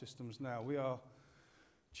of our systems now. We are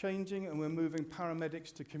changing and we're moving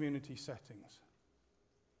paramedics to community settings,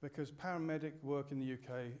 because paramedic work in the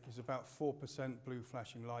UK is about 4% blue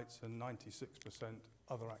flashing lights and 96%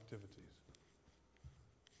 other activities.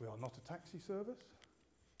 We are not a taxi service,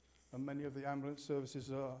 and many of the ambulance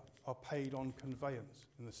services are paid on conveyance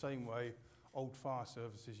in the same way old fire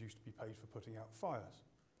services used to be paid for putting out fires.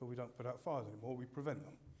 But we don't put out fires anymore, we prevent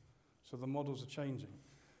them. So the models are changing.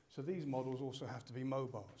 So these models also have to be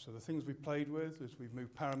mobile. So the things we've played with is we've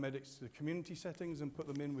moved paramedics to community settings and put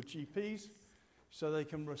them in with GPs so they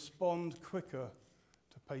can respond quicker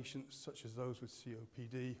to patients such as those with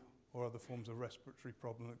COPD or other forms of respiratory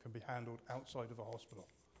problem that can be handled outside of a hospital.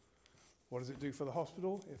 What does it do for the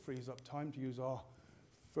hospital? It frees up time to use our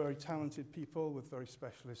Very talented people with very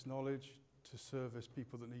specialist knowledge to service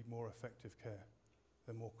people that need more effective care.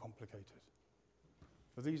 They're more complicated.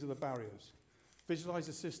 But these are the barriers. Visualize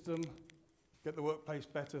the system, get the workplace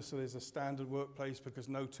better so there's a standard workplace because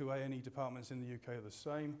no two A&E departments in the UK are the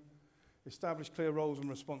same. Establish clear roles and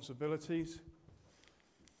responsibilities.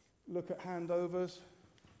 Look at handovers.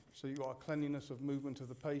 So you've got a cleanliness of movement of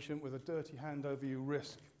the patient. With a dirty handover, you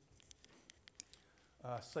risk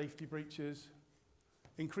safety breaches.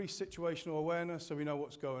 Increase situational awareness so we know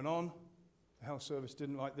what's going on. The health service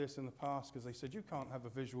didn't like this in the past because they said you can't have a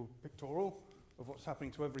visual pictorial of what's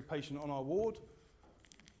happening to every patient on our ward.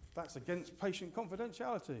 That's against patient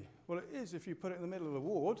confidentiality. Well, it is if you put it in the middle of the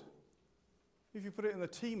ward. If you put it in the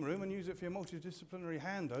team room and use it for your multidisciplinary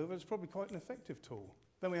handover, it's probably quite an effective tool.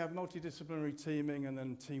 Then we have multidisciplinary teaming and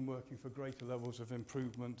then team working for greater levels of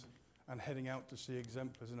improvement and heading out to see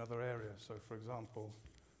exemplars in other areas. So, for example,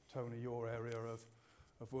 Tony, your area of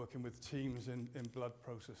working with teams in blood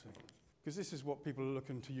processing. Because this is what people are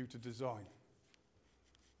looking to you to design.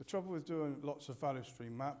 The trouble with doing lots of value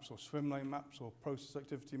stream maps or swim lane maps or process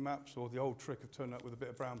activity maps or the old trick of turning up with a bit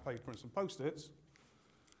of brown paper and some post-its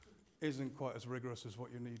isn't quite as rigorous as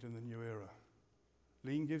what you need in the new era.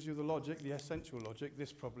 Lean gives you the logic, the essential logic.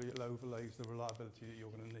 This probably overlays the reliability that you're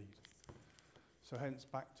going to need. So hence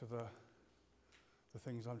back to the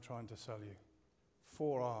things I'm trying to sell you.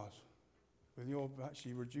 4 R's. When you're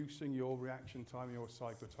actually reducing your reaction time, your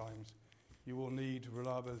cycle times, you will need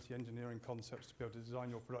reliability engineering concepts to be able to design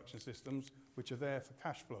your production systems, which are there for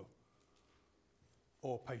cash flow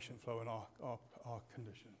or patient flow in our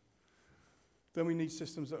condition. Then we need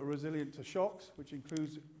systems that are resilient to shocks, which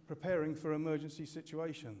includes preparing for emergency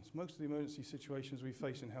situations. Most of the emergency situations we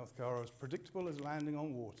face in healthcare are as predictable as landing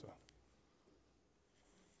on water.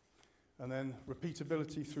 And then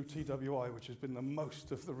repeatability through TWI, which has been the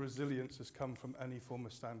most of the resilience has come from any form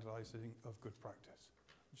of standardizing of good practice,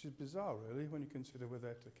 which is bizarre, really, when you consider we're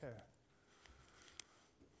there to care.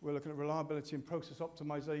 We're looking at reliability and process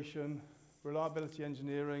optimization, reliability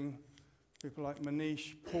engineering, people like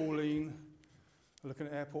Manish, Pauline. We're looking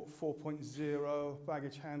at Airport 4.0,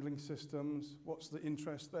 baggage handling systems. What's the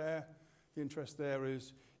interest there? The interest there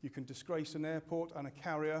is you can disgrace an airport and a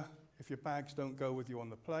carrier if your bags don't go with you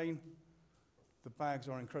on the plane. The bags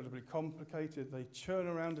are incredibly complicated. They churn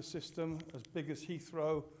around a system as big as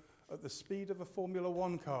Heathrow at the speed of a Formula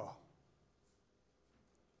One car.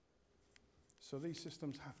 So these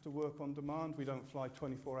systems have to work on demand. We don't fly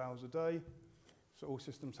 24 hours a day, so all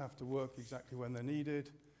systems have to work exactly when they're needed.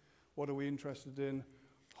 What are we interested in?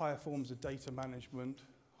 Higher forms of data management,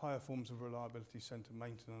 higher forms of reliability center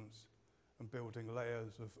maintenance, and building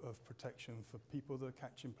layers of protection for people that are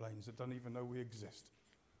catching planes that don't even know we exist.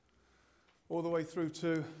 All the way through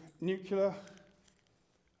to nuclear,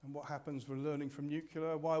 and what happens with learning from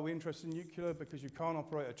nuclear. Why are we interested in nuclear? Because you can't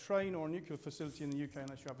operate a train or a nuclear facility in the UK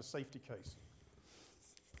unless you have a safety case,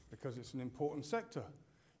 because it's an important sector.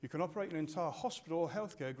 You can operate an entire hospital or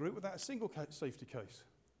healthcare group without a single safety case.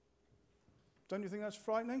 Don't you think that's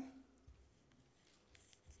frightening?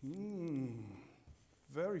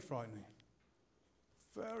 Very frightening.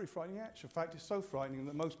 Very frightening. In actual fact, it's so frightening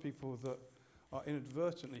that most people that are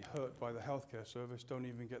inadvertently hurt by the healthcare service don't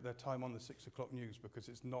even get their time on the 6 o'clock news because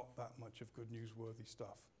it's not that much of good newsworthy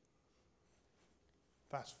stuff.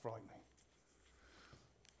 That's frightening.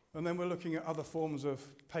 And then we're looking at other forms of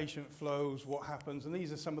patient flows, what happens, and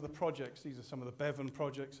these are some of the projects. These are some of the Bevan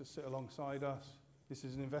projects that sit alongside us. This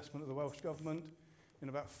is an investment of the Welsh Government in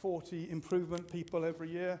about 40 improvement people every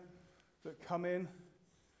year that come in,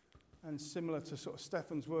 and similar to sort of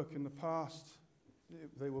Stefan's work in the past,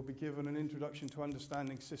 they will be given an introduction to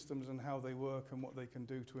understanding systems and how they work and what they can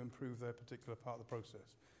do to improve their particular part of the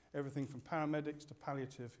process. Everything from paramedics to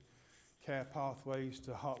palliative care pathways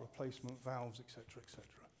to heart replacement valves, etc., etc.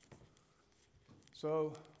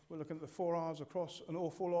 So we're looking at the 4 R's across an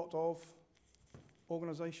awful lot of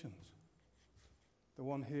organizations. The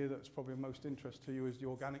one here that's probably of most interest to you is the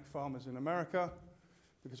organic farmers in America,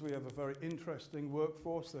 because we have a very interesting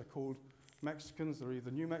workforce. They're called Mexicans. They're either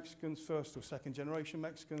new Mexicans, first or second generation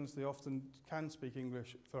Mexicans. They often can speak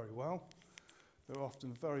English very well. They're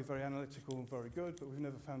often very, very analytical and very good, but we've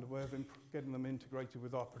never found a way of getting them integrated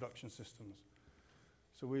with our production systems.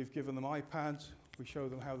 So we've given them iPads. We show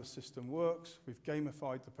them how the system works. We've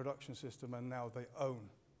gamified the production system, and now they own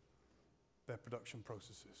their production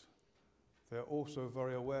processes. They're also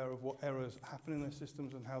very aware of what errors happen in their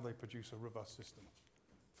systems and how they produce a robust system.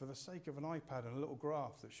 For the sake of an iPad and a little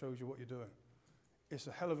graph that shows you what you're doing. It's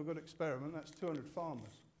a hell of a good experiment. That's 200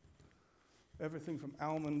 farmers. Everything from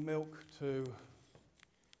almond milk to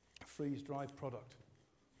freeze-dried product.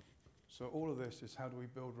 So all of this is how do we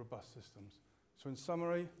build robust systems. So in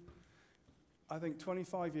summary, I think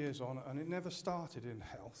 25 years on, and it never started in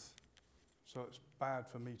health, so it's bad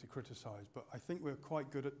for me to criticize, but I think we're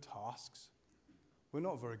quite good at tasks. We're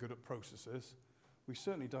not very good at processes. We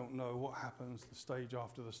certainly don't know what happens the stage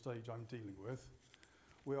after the stage I'm dealing with.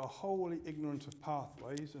 We are wholly ignorant of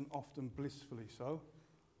pathways, and often blissfully so.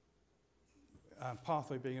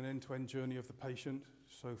 Pathway being an end-to-end journey of the patient,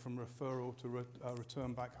 so from referral to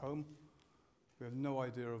return back home. We have no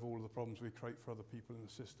idea of all of the problems we create for other people in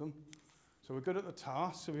the system. So we're good at the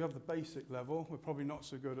tasks, so we have the basic level. We're probably not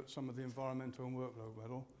so good at some of the environmental and workload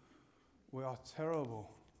level. We are terrible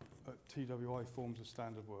at TWI forms of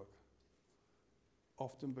standard work.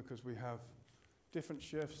 Often because we have different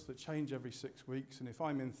shifts that change every 6 weeks, and if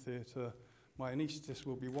I'm in theatre, my anaesthetist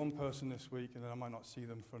will be one person this week, and then I might not see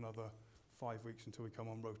them for another 5 weeks until we come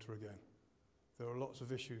on rota again. There are lots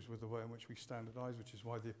of issues with the way in which we standardise, which is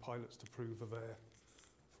why the pilots to prove are there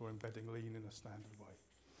for embedding lean in a standard way.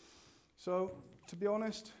 So, to be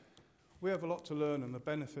honest, we have a lot to learn, and the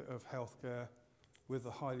benefit of healthcare with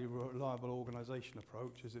a highly reliable organisation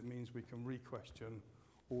approach is it means we can re-question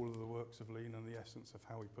all of the works of lean and the essence of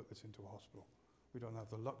how we put this into a hospital. We don't have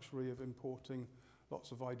the luxury of importing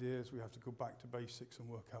lots of ideas. We have to go back to basics and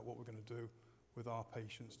work out what we're going to do with our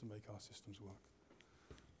patients to make our systems work.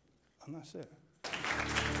 And that's it.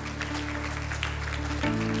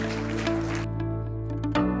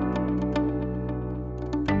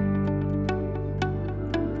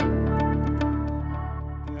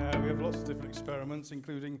 Experiments,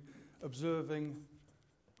 including observing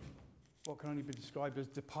what can only be described as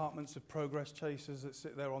departments of progress chasers that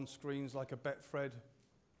sit there on screens like a Betfred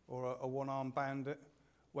or a one-armed bandit,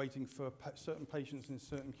 waiting for certain patients in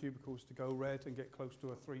certain cubicles to go red and get close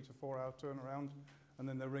to a 3 to 4 hour turnaround, and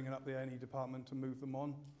then they're ringing up the A&E department to move them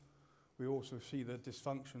on. We also see the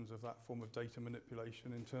dysfunctions of that form of data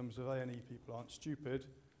manipulation in terms of A&E people aren't stupid.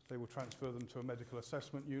 They will transfer them to a medical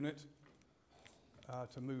assessment unit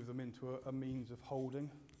to move them into a means of holding.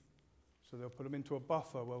 So they'll put them into a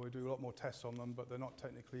buffer where we do a lot more tests on them, but they're not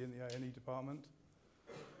technically in the A&E department.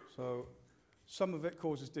 So some of it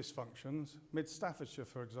causes dysfunctions. Mid Staffordshire,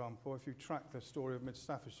 for example, if you track the story of Mid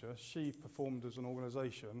Staffordshire, she performed as an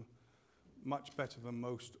organisation much better than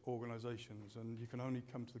most organisations, and you can only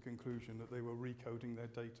come to the conclusion that they were recoding their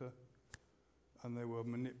data and they were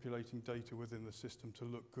manipulating data within the system to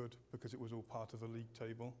look good because it was all part of a league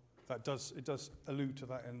table. It does allude to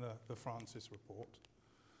that in the Francis report.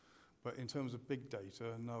 But in terms of big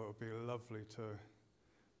data, no, it would be lovely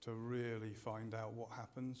to really find out what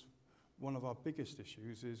happens. One of our biggest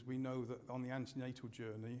issues is we know that on the antenatal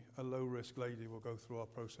journey, a low-risk lady will go through our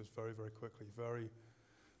process very, very quickly, very,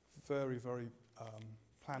 very, very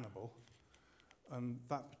plannable. And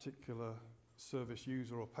that particular service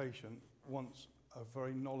user or patient wants a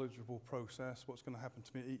very knowledgeable process, what's going to happen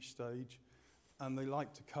to me at each stage. And they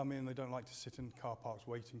like to come in, they don't like to sit in car parks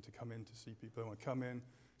waiting to come in to see people. They want to come in,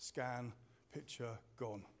 scan, picture,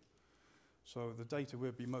 gone. So the data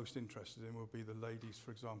we'll be most interested in will be the ladies, for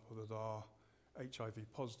example, that are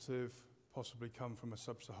HIV positive, possibly come from a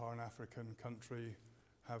sub-Saharan African country,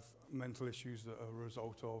 have mental issues that are a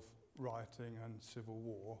result of rioting and civil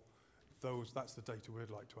war. That's the data we'd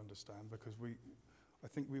like to understand, because I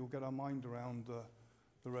think we will get our mind around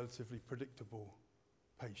the relatively predictable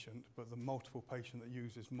patient, but the multiple patient that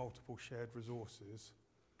uses multiple shared resources,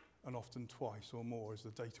 and often twice or more, is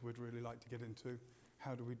the data we'd really like to get into.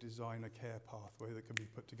 How do we design a care pathway that can be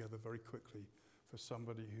put together very quickly for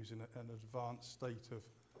somebody who's in an advanced state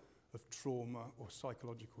of trauma or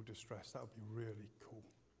psychological distress? That would be really cool.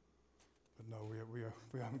 But no,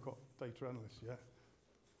 we haven't got data analysts yet.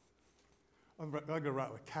 I'm going to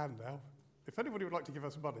rattle a can now. If anybody would like to give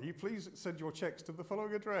us money, please send your checks to the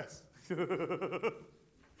following address.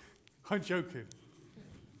 I'm joking.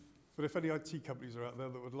 But if any IT companies are out there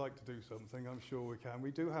that would like to do something, I'm sure we can. We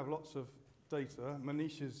do have lots of data.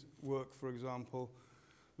 Manish's work, for example,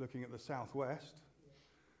 looking at the Southwest,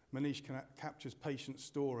 Manish captures patient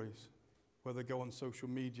stories where they go on social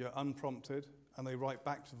media unprompted and they write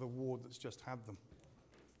back to the ward that's just had them.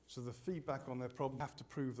 So the feedback on their problem have to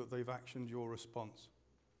prove that they've actioned your response.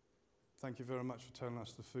 Thank you very much for telling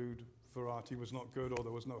us the food variety was not good, or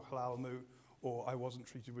there was no halal meat, or I wasn't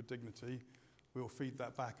treated with dignity. We'll feed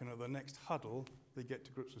that back, and at the next huddle, they get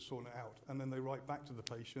to grips with sorting it out. And then they write back to the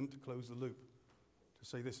patient to close the loop, to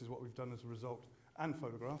say this is what we've done as a result, and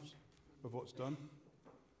photographs of what's done.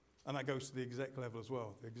 And that goes to the exec level as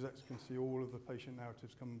well. The execs can see all of the patient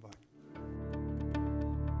narratives coming back.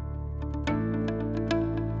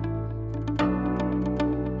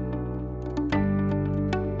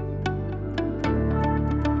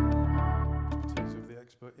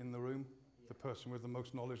 person with the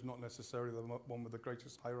most knowledge, not necessarily the one with the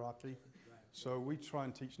greatest hierarchy. So we try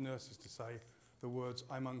and teach nurses to say the words,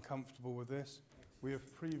 I'm uncomfortable with this. We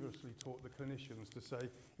have previously taught the clinicians to say,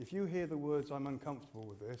 if you hear the words, I'm uncomfortable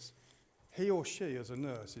with this, he or she as a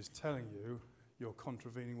nurse is telling you you're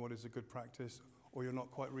contravening what is a good practice or you're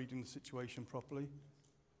not quite reading the situation properly.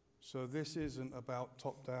 So this isn't about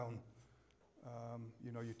top-down,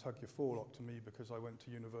 you know, you tug your forelock to me because I went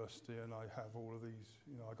to university and I have all of these,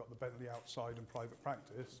 you know, I got the Bentley outside in private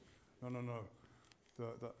practice. No, no, no.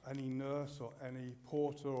 Any nurse or any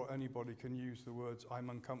porter or anybody can use the words, I'm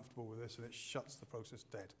uncomfortable with this, and it shuts the process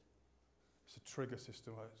dead. It's a trigger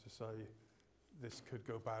system to say this could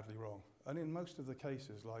go badly wrong. And in most of the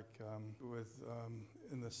cases, like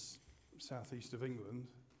in the southeast of England,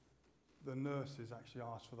 the nurses actually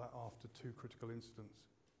asked for that after 2 critical incidents,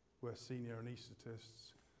 where senior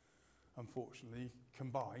anaesthetists, unfortunately,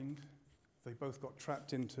 combined, they both got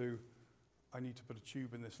trapped into, I need to put a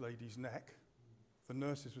tube in this lady's neck. The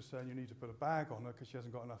nurses were saying you need to put a bag on her because she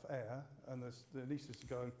hasn't got enough air, and the anaesthetist is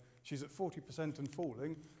going, she's at 40% and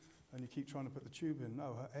falling, and you keep trying to put the tube in.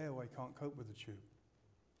 No, her airway can't cope with the tube.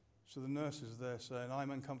 So the nurses are there saying,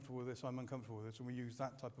 I'm uncomfortable with this, I'm uncomfortable with this, and we use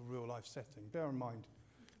that type of real-life setting. Bear in mind,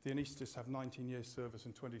 the anaesthetists have 19 years service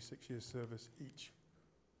and 26 years service each.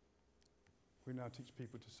 We now teach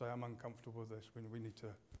people to say, I'm uncomfortable with this. We need to,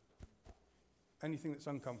 anything that's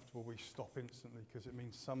uncomfortable, we stop instantly because it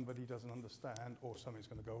means somebody doesn't understand or something's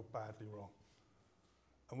going to go badly wrong.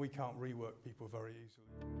 And we can't rework people very easily.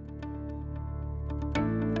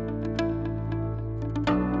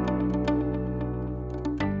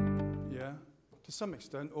 Yeah, to some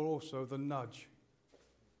extent, or also the nudge.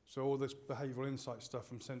 So all this behavioural insight stuff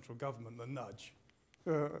from central government, the nudge,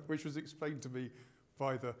 which was explained to me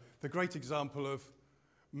by the great example of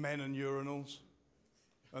men and urinals.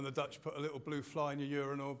 And the Dutch put a little blue fly in your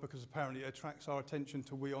urinal because apparently it attracts our attention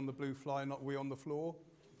to we on the blue fly, not we on the floor.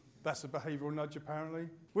 That's a behavioural nudge, apparently.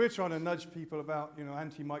 We're trying to nudge people about, you know,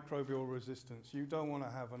 antimicrobial resistance. You don't want to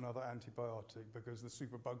have another antibiotic because the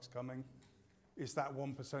superbug's coming. It's that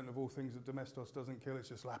 1% of all things that Domestos doesn't kill. It's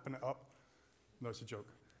just lapping it up. No, it's a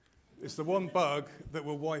joke. It's the one bug that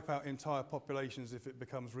will wipe out entire populations if it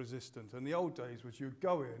becomes resistant. And the old days was you'd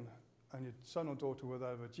go in and your son or daughter would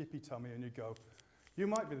have a jippy tummy and you'd go, you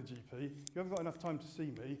might be the GP, you haven't got enough time to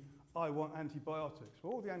see me, I want antibiotics.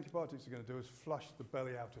 Well, all the antibiotics are going to do is flush the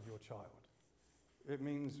belly out of your child. It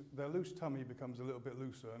means their loose tummy becomes a little bit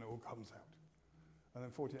looser and it all comes out. And then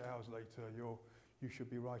 48 hours later, you should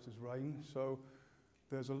be right as rain. So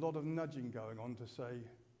there's a lot of nudging going on to say,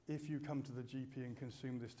 if you come to the GP and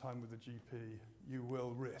consume this time with the GP, you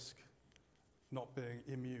will risk not being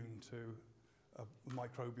immune to a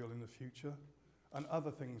microbial in the future. And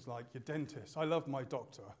other things like your dentist. I love my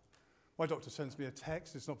doctor. My doctor sends me a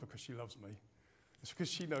text. It's not because she loves me. It's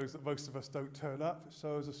because she knows that most of us don't turn up.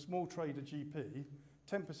 So as a small trader GP,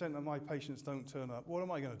 10% of my patients don't turn up. What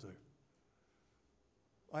am I going to do?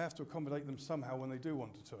 I have to accommodate them somehow when they do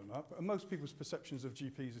want to turn up. And most people's perceptions of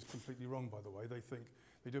GPs is completely wrong, by the way. They think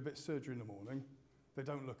they do a bit of surgery in the morning. They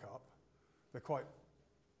don't look up. They're quite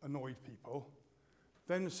annoyed people.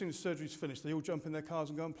 Then as soon as surgery's finished, they all jump in their cars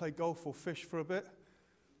and go and play golf or fish for a bit.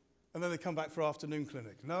 And then they come back for afternoon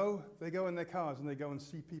clinic. No, they go in their cars and they go and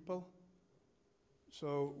see people.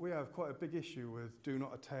 So we have quite a big issue with do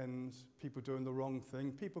not attends, people doing the wrong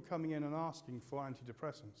thing, people coming in and asking for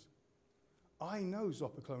antidepressants. I know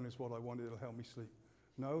Zopiclone is what I want, it'll help me sleep.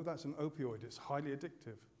 No, that's an opioid, it's highly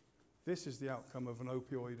addictive. This is the outcome of an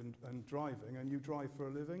opioid and driving, and you drive for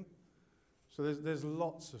a living. So there's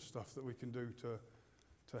lots of stuff that we can do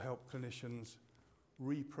to help clinicians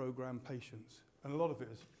reprogram patients. And a lot of it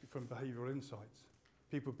is from behavioural insights.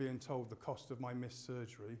 People being told the cost of my missed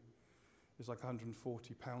surgery is like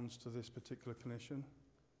 £140 to this particular clinician.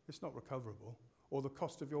 It's not recoverable. Or the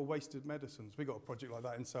cost of your wasted medicines. We got a project like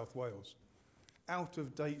that in South Wales.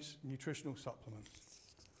 Out-of-date nutritional supplements.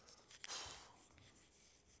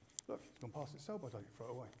 Look, it's gone past its sell-by date, throw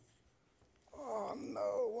it away. Oh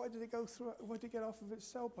no, why did it go through? Why did it get off of its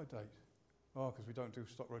sell-by date? Oh, because we don't do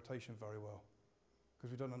stock rotation very well.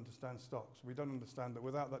 Because we don't understand stocks. We don't understand that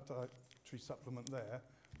without that dietary supplement there,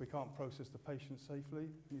 we can't process the patient safely.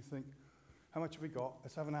 And you think, how much have we got?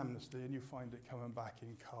 Let's have an amnesty, and you find it coming back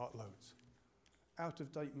in cartloads.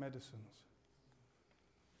 Out-of-date medicines.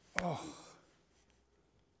 Oh,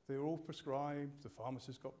 they were all prescribed, the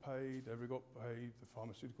pharmacist got paid, everyone got paid, the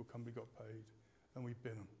pharmaceutical company got paid, and we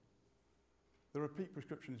bin them. The repeat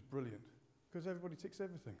prescription is brilliant, because everybody ticks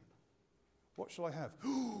everything. What shall I have?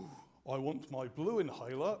 I want my blue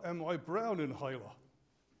inhaler and my brown inhaler.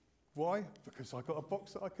 Why? Because I got a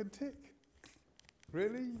box that I can tick.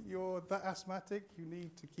 Really? You're that asthmatic? You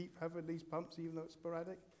need to keep having these pumps even though it's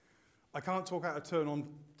sporadic? I can't talk out of turn on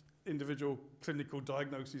individual clinical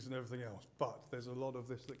diagnoses and everything else, but there's a lot of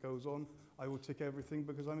this that goes on. I will tick everything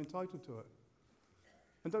because I'm entitled to it.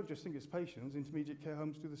 And don't just think it's patients, intermediate care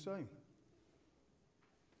homes do the same.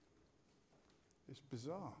 It's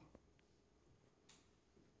bizarre.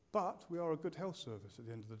 But we are a good health service at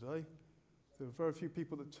the end of the day. There are very few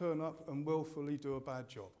people that turn up and willfully do a bad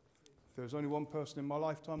job. There's only one person in my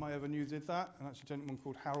lifetime I ever knew did that, and that's a gentleman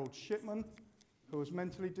called Harold Shipman, who was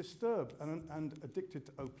mentally disturbed and addicted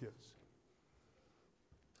to opiates.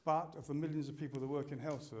 But of the millions of people that work in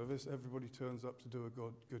health service, everybody turns up to do a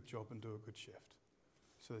good job and do a good shift.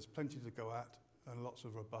 So there's plenty to go at and lots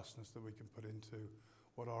of robustness that we can put into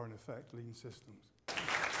what are in effect lean systems.